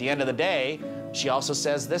at the end of the day, she also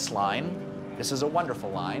says this line. This is a wonderful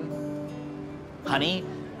line. Honey,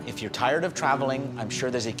 if you're tired of traveling, I'm sure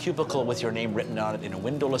there's a cubicle with your name written on it in a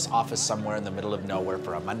windowless office somewhere in the middle of nowhere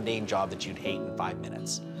for a mundane job that you'd hate in 5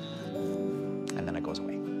 minutes. And then it goes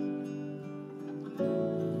away.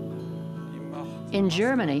 In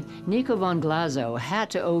Germany, Nico von Glasow had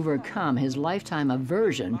to overcome his lifetime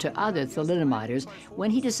aversion to other thalidomiders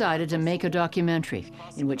when he decided to make a documentary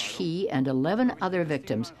in which he and 11 other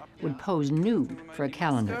victims would pose nude for a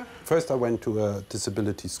calendar. First, I went to a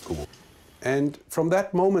disability school. And from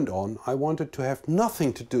that moment on, I wanted to have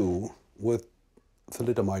nothing to do with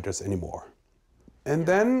thalidomiders anymore. And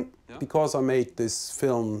then, because I made this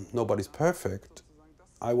film, Nobody's Perfect,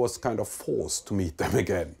 I was kind of forced to meet them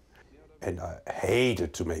again. And I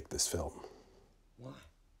hated to make this film. Why?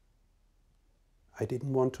 I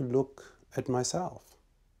didn't want to look at myself.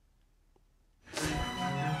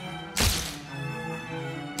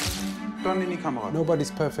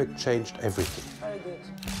 Nobody's Perfect changed everything. Very good.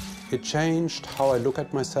 It changed how I look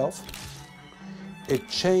at myself. It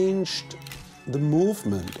changed the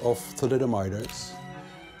movement of thalidomiders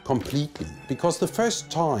completely. Because the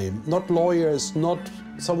first time, not lawyers, not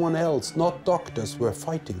someone else, not doctors were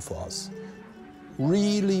fighting for us.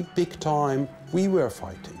 Really big time, we were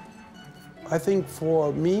fighting. I think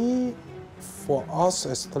for me, for us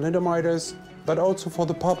as thalidomiders, but also for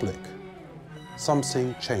the public,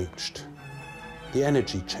 something changed. The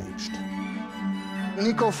energy changed.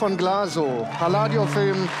 Nico von Glasow,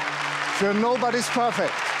 Palladio-Film für Nobody's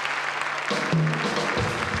Perfect.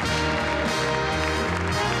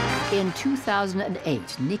 In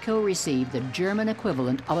 2008, Nico received the German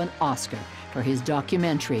equivalent of an Oscar for his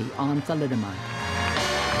documentary on thalidomide.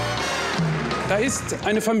 Da ist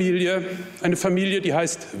eine Familie, die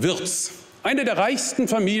heißt Wirtz. Eine der reichsten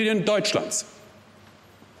Familien Deutschlands.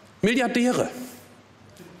 Milliardäre.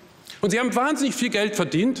 Und sie haben wahnsinnig viel Geld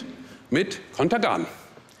verdient mit Contergan.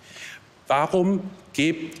 Warum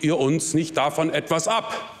gebt ihr uns nicht davon etwas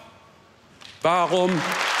ab? Warum?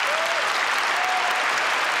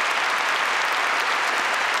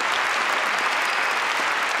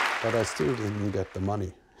 But I still didn't get the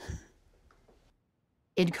money.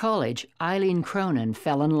 In college, Eileen Cronin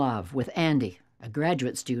fell in love with Andy, a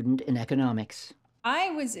graduate student in economics.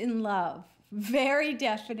 I was in love, very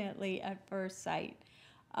definitely at first sight.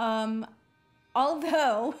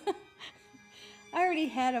 Although I already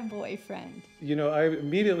had a boyfriend. You know, I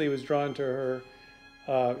immediately was drawn to her,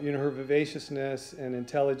 you know, her vivaciousness and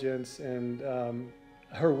intelligence and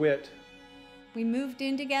her wit. We moved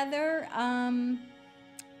in together,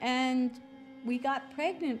 and we got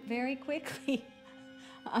pregnant very quickly.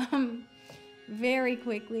 Very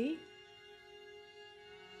quickly.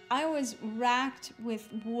 I was racked with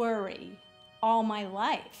worry all my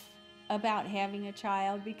life about having a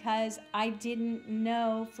child because I didn't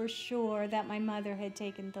know for sure that my mother had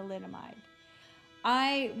taken thalidomide.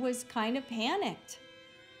 I was kind of panicked.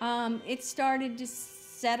 It started to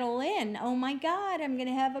settle in. Oh my God, I'm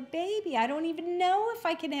gonna have a baby. I don't even know if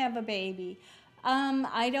I can have a baby.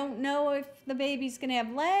 I don't know if the baby's gonna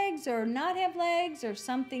have legs or not have legs or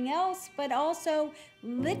something else, but also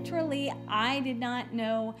literally I did not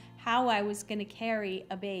know how I was gonna carry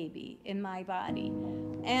a baby in my body.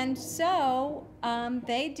 And so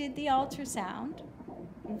they did the ultrasound.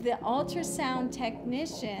 The ultrasound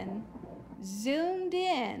technician zoomed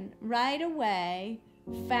in right away,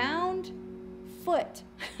 found foot,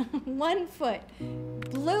 1 foot,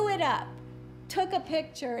 blew it up, took a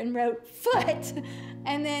picture and wrote foot,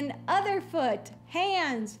 and then other foot,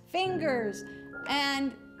 hands, fingers,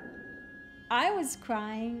 and I was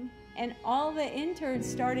crying, and all the interns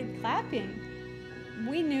started clapping.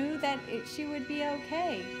 We knew that she would be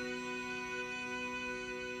okay.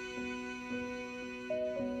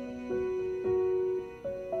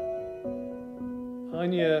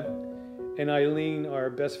 Anya and Eileen are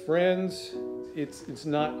best friends. It's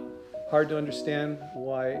not hard to understand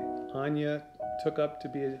why Anya took up to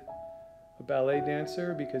be a ballet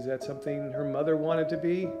dancer, because that's something her mother wanted to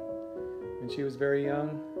be when she was very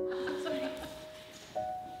young.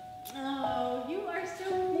 Oh, you are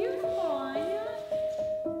so beautiful, Anya.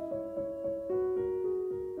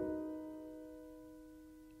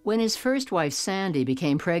 When his first wife, Sandy,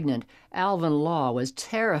 became pregnant, Alvin Law was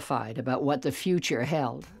terrified about what the future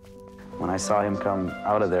held. When I saw him come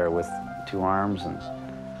out of there with 2 arms and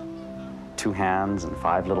 2 hands and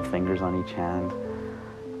 5 little fingers on each hand,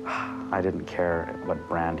 I didn't care what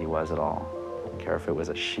brand he was at all. I didn't care if it was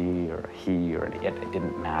a she or a he or an it. It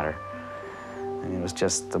didn't matter. And it was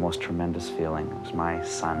just the most tremendous feeling. It was my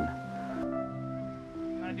son.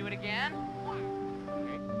 You want to do it again?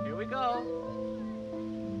 Okay, here we go.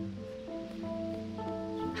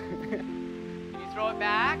 Can you throw it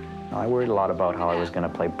back? I worried a lot about how I was going to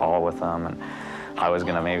play ball with him, and how I was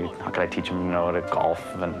going to how could I teach him, to golf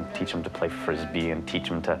and teach him to play frisbee and teach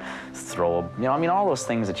him to throw, all those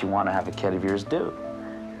things that you want to have a kid of yours do.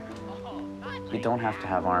 You don't have to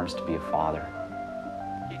have arms to be a father.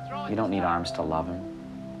 You don't need arms to love him.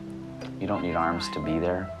 You don't need arms to be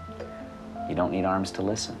there. You don't need arms to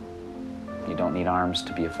listen. You don't need arms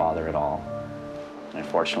to be a father at all. And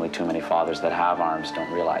unfortunately, too many fathers that have arms don't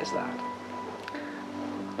realize that.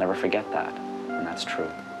 Never forget that, and that's true.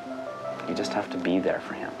 You just have to be there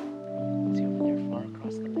for him. Is he over there far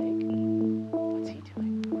across the lake? What's he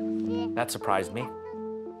doing? That surprised me.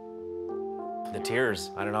 The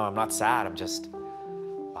tears, I don't know, I'm not sad, I'm just,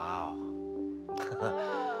 wow.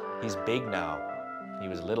 He's big now. He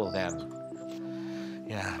was little then.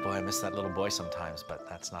 Yeah, boy, I miss that little boy sometimes, but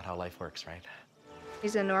that's not how life works, right?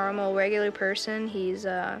 He's a normal, regular person. He's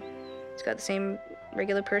got the same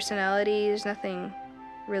regular personality. There's nothing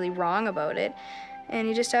really wrong about it. And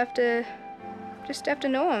you just have to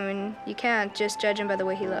know him, and you can't just judge him by the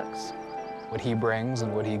way he looks. What he brings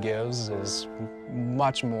and what he gives is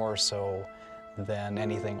much more so than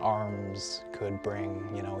anything arms could bring.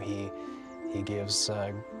 He gives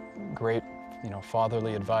great,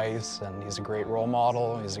 fatherly advice, and he's a great role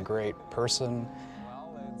model. He's a great person.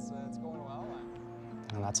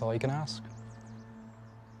 And that's all you can ask.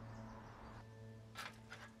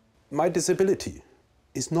 My disability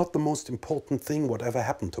is not the most important thing whatever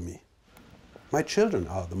happened to me. My children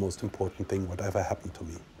are the most important thing whatever happened to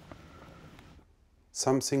me.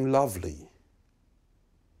 Something lovely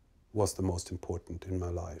was the most important in my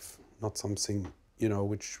life, not something,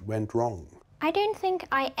 which went wrong. I don't think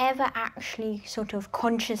I ever actually sort of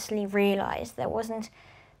consciously realized. There wasn't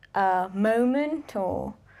a moment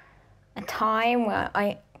or a time where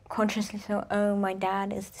I consciously thought, oh, my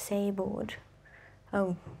dad is disabled.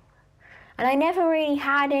 Oh. And I never really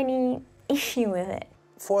had any issue with it.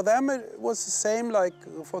 For them, it was the same like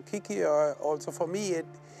for Kiki or also for me.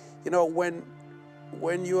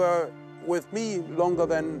 When you are with me longer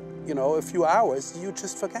than, a few hours, you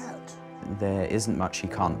just forget. There isn't much he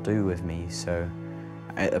can't do with me, so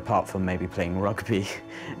apart from maybe playing rugby,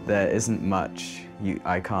 there isn't much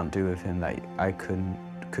I can't do with him that I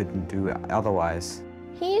couldn't do otherwise.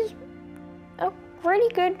 He's a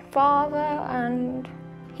really good father, and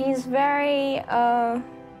he's very a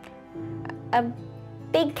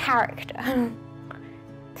big character,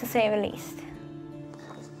 to say the least.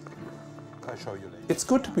 I'll show you later. It's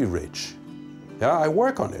good to be rich. Yeah, I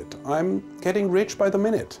work on it. I'm getting rich by the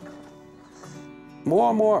minute. More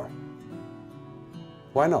and more.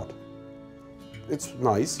 Why not? It's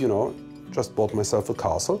nice, just bought myself a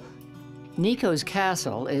castle. Nico's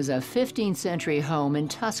castle is a 15th century home in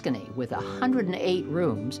Tuscany with 108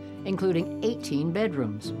 rooms, including 18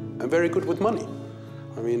 bedrooms. I'm very good with money.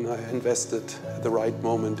 I invested at the right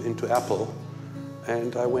moment into Apple,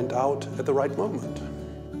 and I went out at the right moment.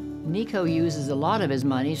 Nico uses a lot of his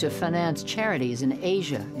money to finance charities in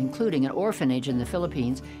Asia, including an orphanage in the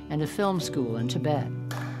Philippines and a film school in Tibet.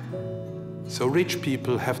 So rich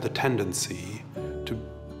people have the tendency to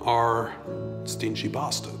are stingy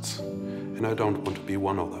bastards, and I don't want to be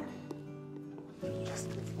one of them.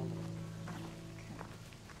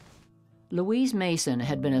 Louise Mason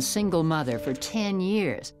had been a single mother for 10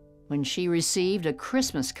 years when she received a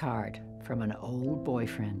Christmas card from an old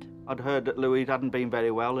boyfriend. I'd heard that Louise hadn't been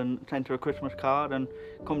very well and sent her a Christmas card and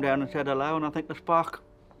come down and said hello, and I think the spark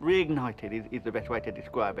reignited is the best way to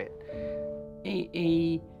describe it.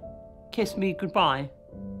 He kissed me goodbye,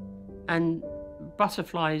 and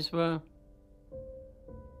butterflies were...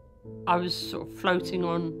 I was sort of floating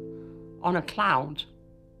on a cloud,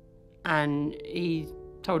 and he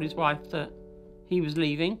told his wife that he was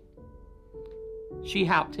leaving. She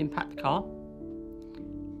helped him pack the car,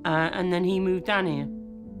 and then he moved down here.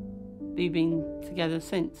 We've been together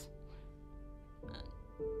since.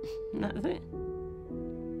 And that's it.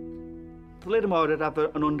 Thalidomide have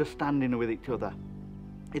an understanding with each other.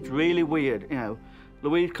 It's really weird, you know.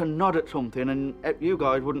 Louise can nod at something, and you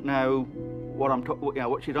guys wouldn't know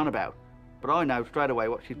what she's on about. But I know straight away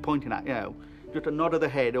what she's pointing at, you know. Just a nod of the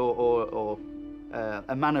head or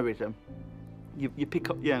a mannerism. You pick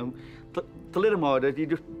up, you know. Thalidomide, you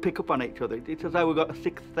just pick up on each other. It's as though we've got a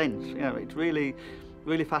sixth sense, you know. It's really,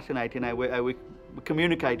 really fascinating how we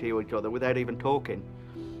communicate to each other without even talking.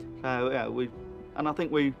 So yeah, I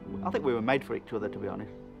think we were made for each other, to be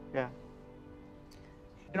honest. Yeah.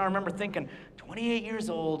 You know, I remember thinking, 28 years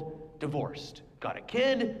old, divorced, got a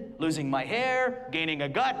kid, losing my hair, gaining a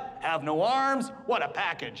gut, have no arms, what a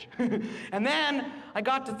package. And then I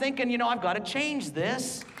got to thinking, you know, I've got to change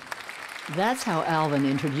this. That's how Alvin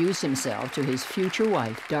introduced himself to his future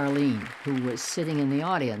wife, Darlene, who was sitting in the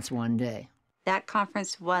audience one day. That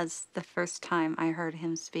conference was the first time I heard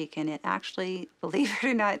him speak, and it actually, believe it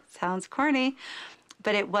or not, sounds corny,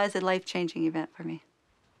 but it was a life-changing event for me.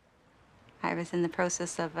 I was in the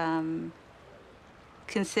process of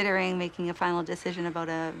considering making a final decision about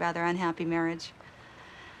a rather unhappy marriage.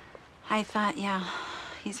 I thought, yeah,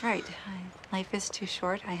 he's right. Life is too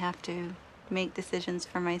short. I have to make decisions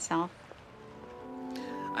for myself.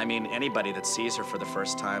 I mean, anybody that sees her for the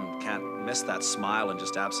first time can't miss that smile and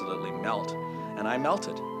just absolutely melt. And I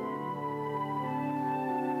melted.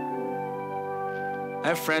 I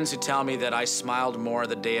have friends who tell me that I smiled more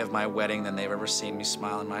the day of my wedding than they've ever seen me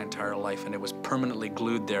smile in my entire life, and it was permanently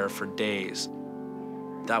glued there for days.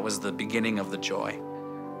 That was the beginning of the joy.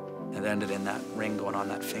 It ended in that ring going on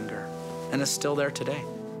that finger, and it's still there today.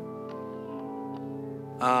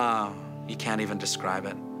 You can't even describe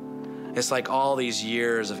it. It's like all these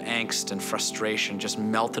years of angst and frustration just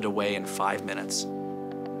melted away in 5 minutes.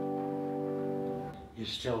 You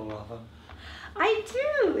still love him? I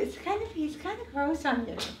do. He's kind of gross on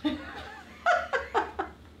you.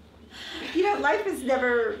 You know, life is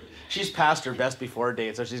never... She's past her best before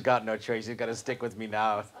date, so she's got no choice. She's got to stick with me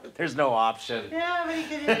now. There's no option. Yeah, but he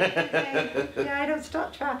did it. Yeah, I don't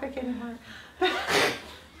stop traffic anymore.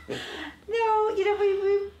 No, you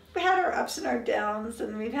know, we had our ups and our downs,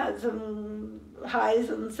 and we've had some highs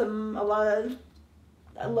and a lot of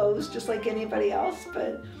lows, just like anybody else,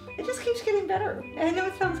 but it just keeps getting better. And I know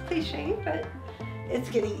it sounds cliche, but it's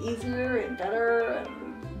getting easier and better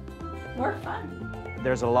and more fun.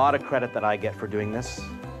 There's a lot of credit that I get for doing this,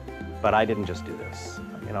 but I didn't just do this.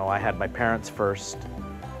 You know, I had my parents first,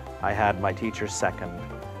 I had my teachers second,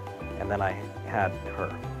 and then I had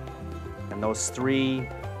her. And those three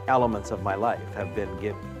elements of my life have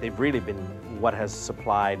been, they've really been what has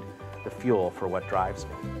supplied the fuel for what drives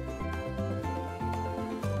me.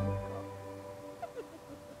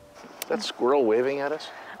 That squirrel waving at us?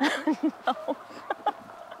 No.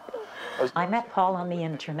 I met Paul on the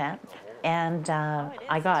internet, and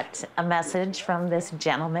I got a message from this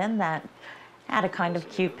gentleman that had a kind of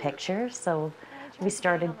cute picture, so we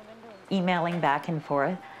started emailing back and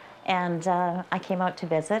forth, and I came out to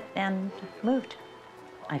visit and moved.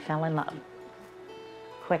 I fell in love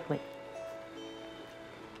quickly.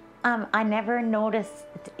 I never noticed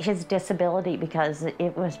his disability because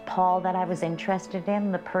it was Paul that I was interested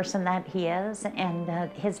in, the person that he is, and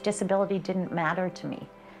his disability didn't matter to me.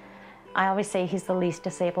 I always say he's the least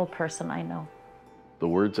disabled person I know. The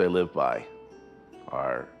words I live by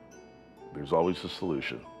are, there's always a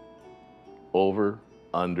solution. Over,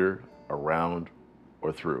 under, around,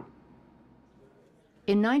 or through.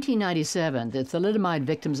 In 1997, the Thalidomide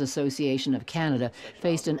Victims Association of Canada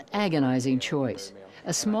faced an agonizing choice.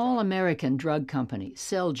 A small American drug company,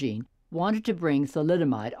 Celgene, wanted to bring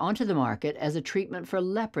thalidomide onto the market as a treatment for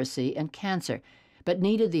leprosy and cancer, but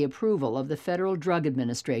needed the approval of the Federal Drug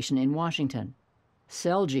Administration in Washington.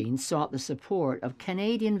 Celgene sought the support of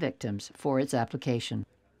Canadian victims for its application.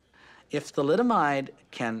 If thalidomide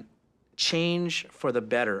can change for the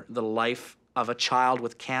better the life of a child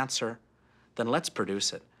with cancer, then let's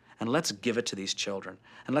produce it, and let's give it to these children,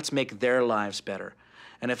 and let's make their lives better.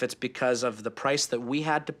 And if it's because of the price that we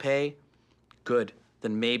had to pay, good,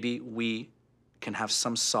 then maybe we can have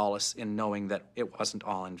some solace in knowing that it wasn't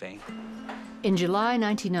all in vain. In July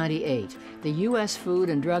 1998, the U.S. Food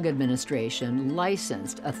and Drug Administration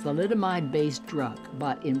licensed a thalidomide-based drug,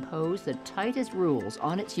 but imposed the tightest rules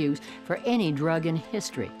on its use for any drug in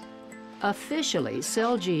history. Officially,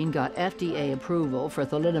 Celgene got FDA approval for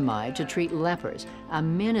thalidomide to treat lepers, a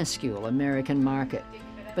minuscule American market.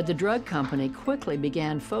 But the drug company quickly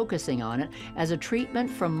began focusing on it as a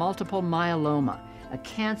treatment for multiple myeloma, a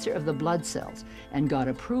cancer of the blood cells, and got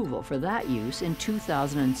approval for that use in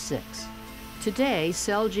 2006. Today,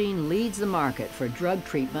 Celgene leads the market for drug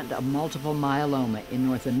treatment of multiple myeloma in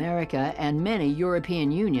North America and many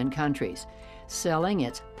European Union countries, selling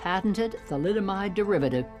its patented thalidomide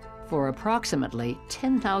derivative for approximately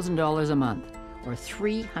 $10,000 a month, or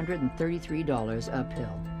 $333 a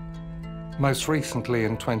pill. Most recently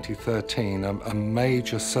in 2013, a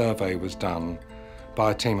major survey was done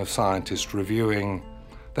by a team of scientists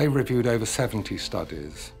they reviewed over 70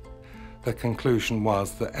 studies. The conclusion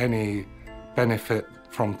was that any benefit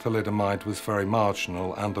from thalidomide was very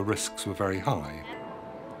marginal and the risks were very high.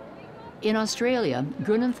 In Australia,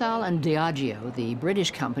 Grunenthal and Diageo, the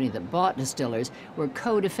British company that bought Distillers, were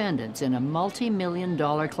co-defendants in a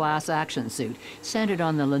multi-million-dollar class action suit centered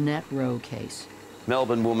on the Lynette Rowe case.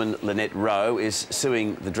 Melbourne woman Lynette Rowe is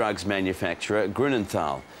suing the drugs manufacturer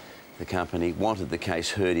Grunenthal. The company wanted the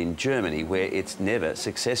case heard in Germany, where it's never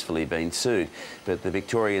successfully been sued. But the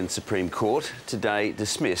Victorian Supreme Court today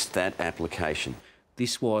dismissed that application.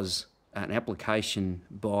 This was an application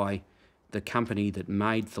by the company that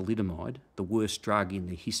made thalidomide, the worst drug in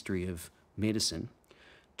the history of medicine,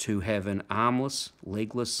 to have an armless,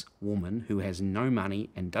 legless woman who has no money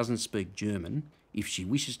and doesn't speak German, if she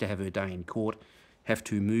wishes to have her day in court, have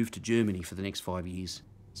to move to Germany for the next 5 years.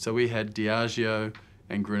 So we had Diageo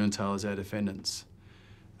and Grunenthal as our defendants.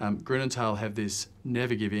 Grunenthal have this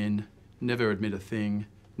never give in, never admit a thing,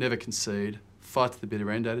 never concede, fight to the bitter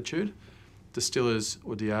end attitude. Distillers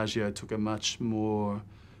or Diageo took a much more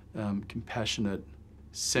compassionate,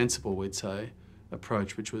 sensible, we'd say,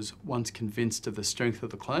 approach, which was once convinced of the strength of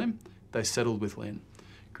the claim, they settled with Lynn.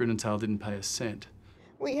 Grunenthal didn't pay a cent.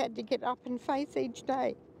 We had to get up and face each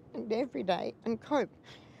day and every day and cope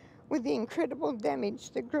with the incredible damage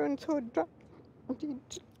the Grunenthal drug did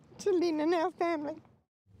to Lynn and our family.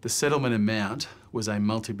 The settlement amount was a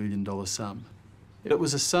multi-billion-dollar sum. It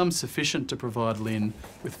was a sum sufficient to provide Lynn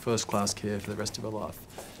with first-class care for the rest of her life.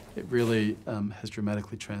 It really has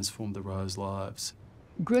dramatically transformed the Rowe's lives.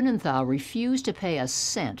 Grunenthal refused to pay a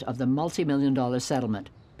cent of the multi-million-dollar settlement,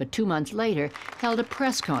 but 2 months later held a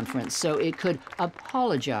press conference so it could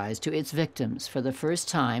apologize to its victims for the first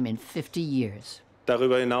time in 50 years.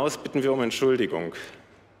 Darüber hinaus bitten wir Entschuldigung,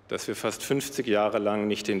 dass wir fast 50 Jahre lang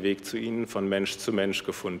nicht den Weg zu Ihnen von Mensch zu Mensch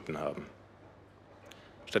gefunden haben.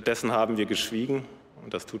 Stattdessen haben wir geschwiegen.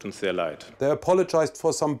 Und das tut uns sehr leid. They apologized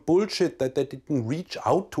for some bullshit that they didn't reach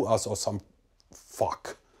out to us or some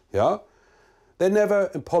fuck. Yeah? They never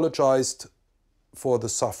apologized for the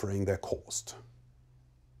suffering they caused.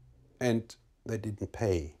 And they didn't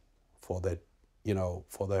pay for that,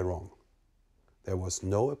 for their wrong. There was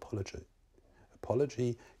no apology.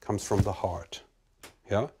 Apology comes from the heart.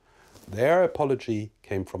 Yeah? Their apology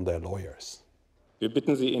came from their lawyers. Wir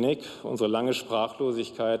bitten Sie innig, unsere lange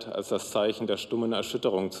Sprachlosigkeit als das Zeichen der stummen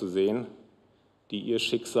Erschütterung zu sehen, die Ihr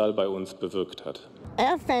Schicksal bei uns bewirkt hat.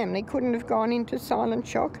 Our family couldn't have gone into silent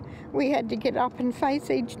shock. We had to get up and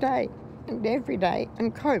face each day and every day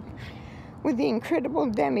and cope with the incredible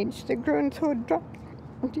damage the Grunenthal drug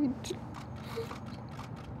did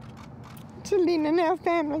to Lynn and our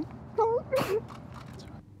family.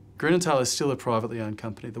 Grunenthal is still a privately owned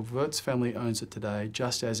company. The Wirtz family owns it today,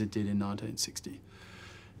 just as it did in 1960.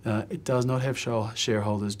 It does not have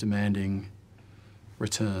shareholders demanding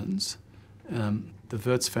returns. The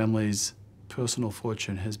Wirtz family's personal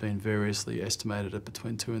fortune has been variously estimated at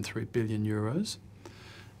between 2 and 3 billion euros.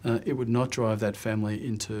 It would not drive that family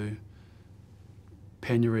into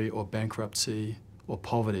penury or bankruptcy or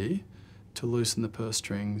poverty to loosen the purse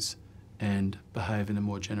strings and behave in a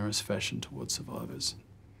more generous fashion towards survivors.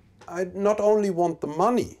 I not only want the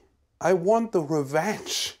money, I want the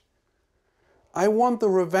revenge. I want the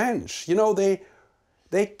revenge.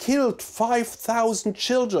 They killed 5,000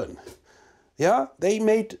 children. Yeah, they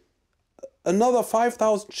made another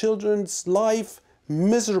 5,000 children's life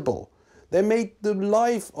miserable. They made the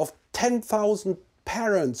life of 10,000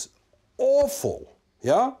 parents awful.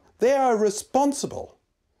 Yeah, they are responsible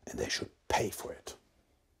and they should pay for it.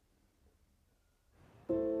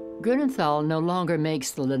 Grunenthal no longer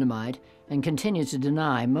makes thalidomide and continues to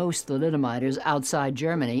deny most thalidomiders outside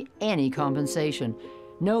Germany any compensation.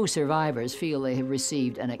 No survivors feel they have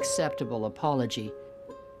received an acceptable apology.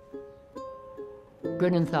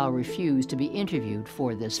 Grunenthal refused to be interviewed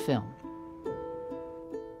for this film.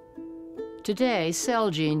 Today,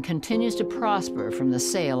 Celgene continues to prosper from the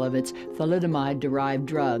sale of its thalidomide-derived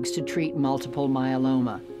drugs to treat multiple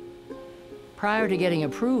myeloma. Prior to getting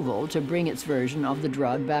approval to bring its version of the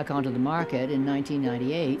drug back onto the market in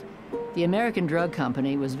 1998, the American drug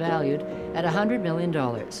company was valued at $100 million.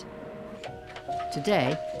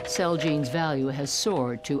 Today, Celgene's value has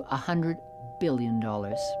soared to $100 billion.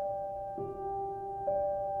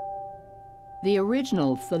 The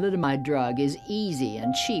original thalidomide drug is easy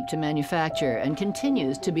and cheap to manufacture and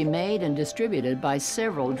continues to be made and distributed by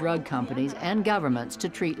several drug companies and governments to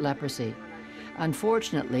treat leprosy.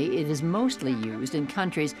 Unfortunately, it is mostly used in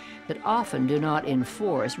countries that often do not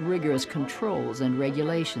enforce rigorous controls and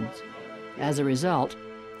regulations. As a result,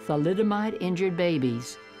 thalidomide-injured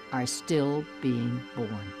babies are still being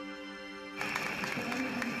born.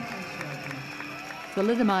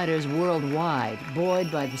 Thalidomiders worldwide,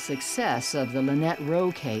 buoyed by the success of the Lynette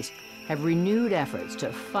Rowe case, have renewed efforts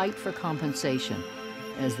to fight for compensation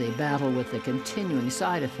as they battle with the continuing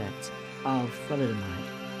side effects of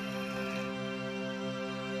thalidomide.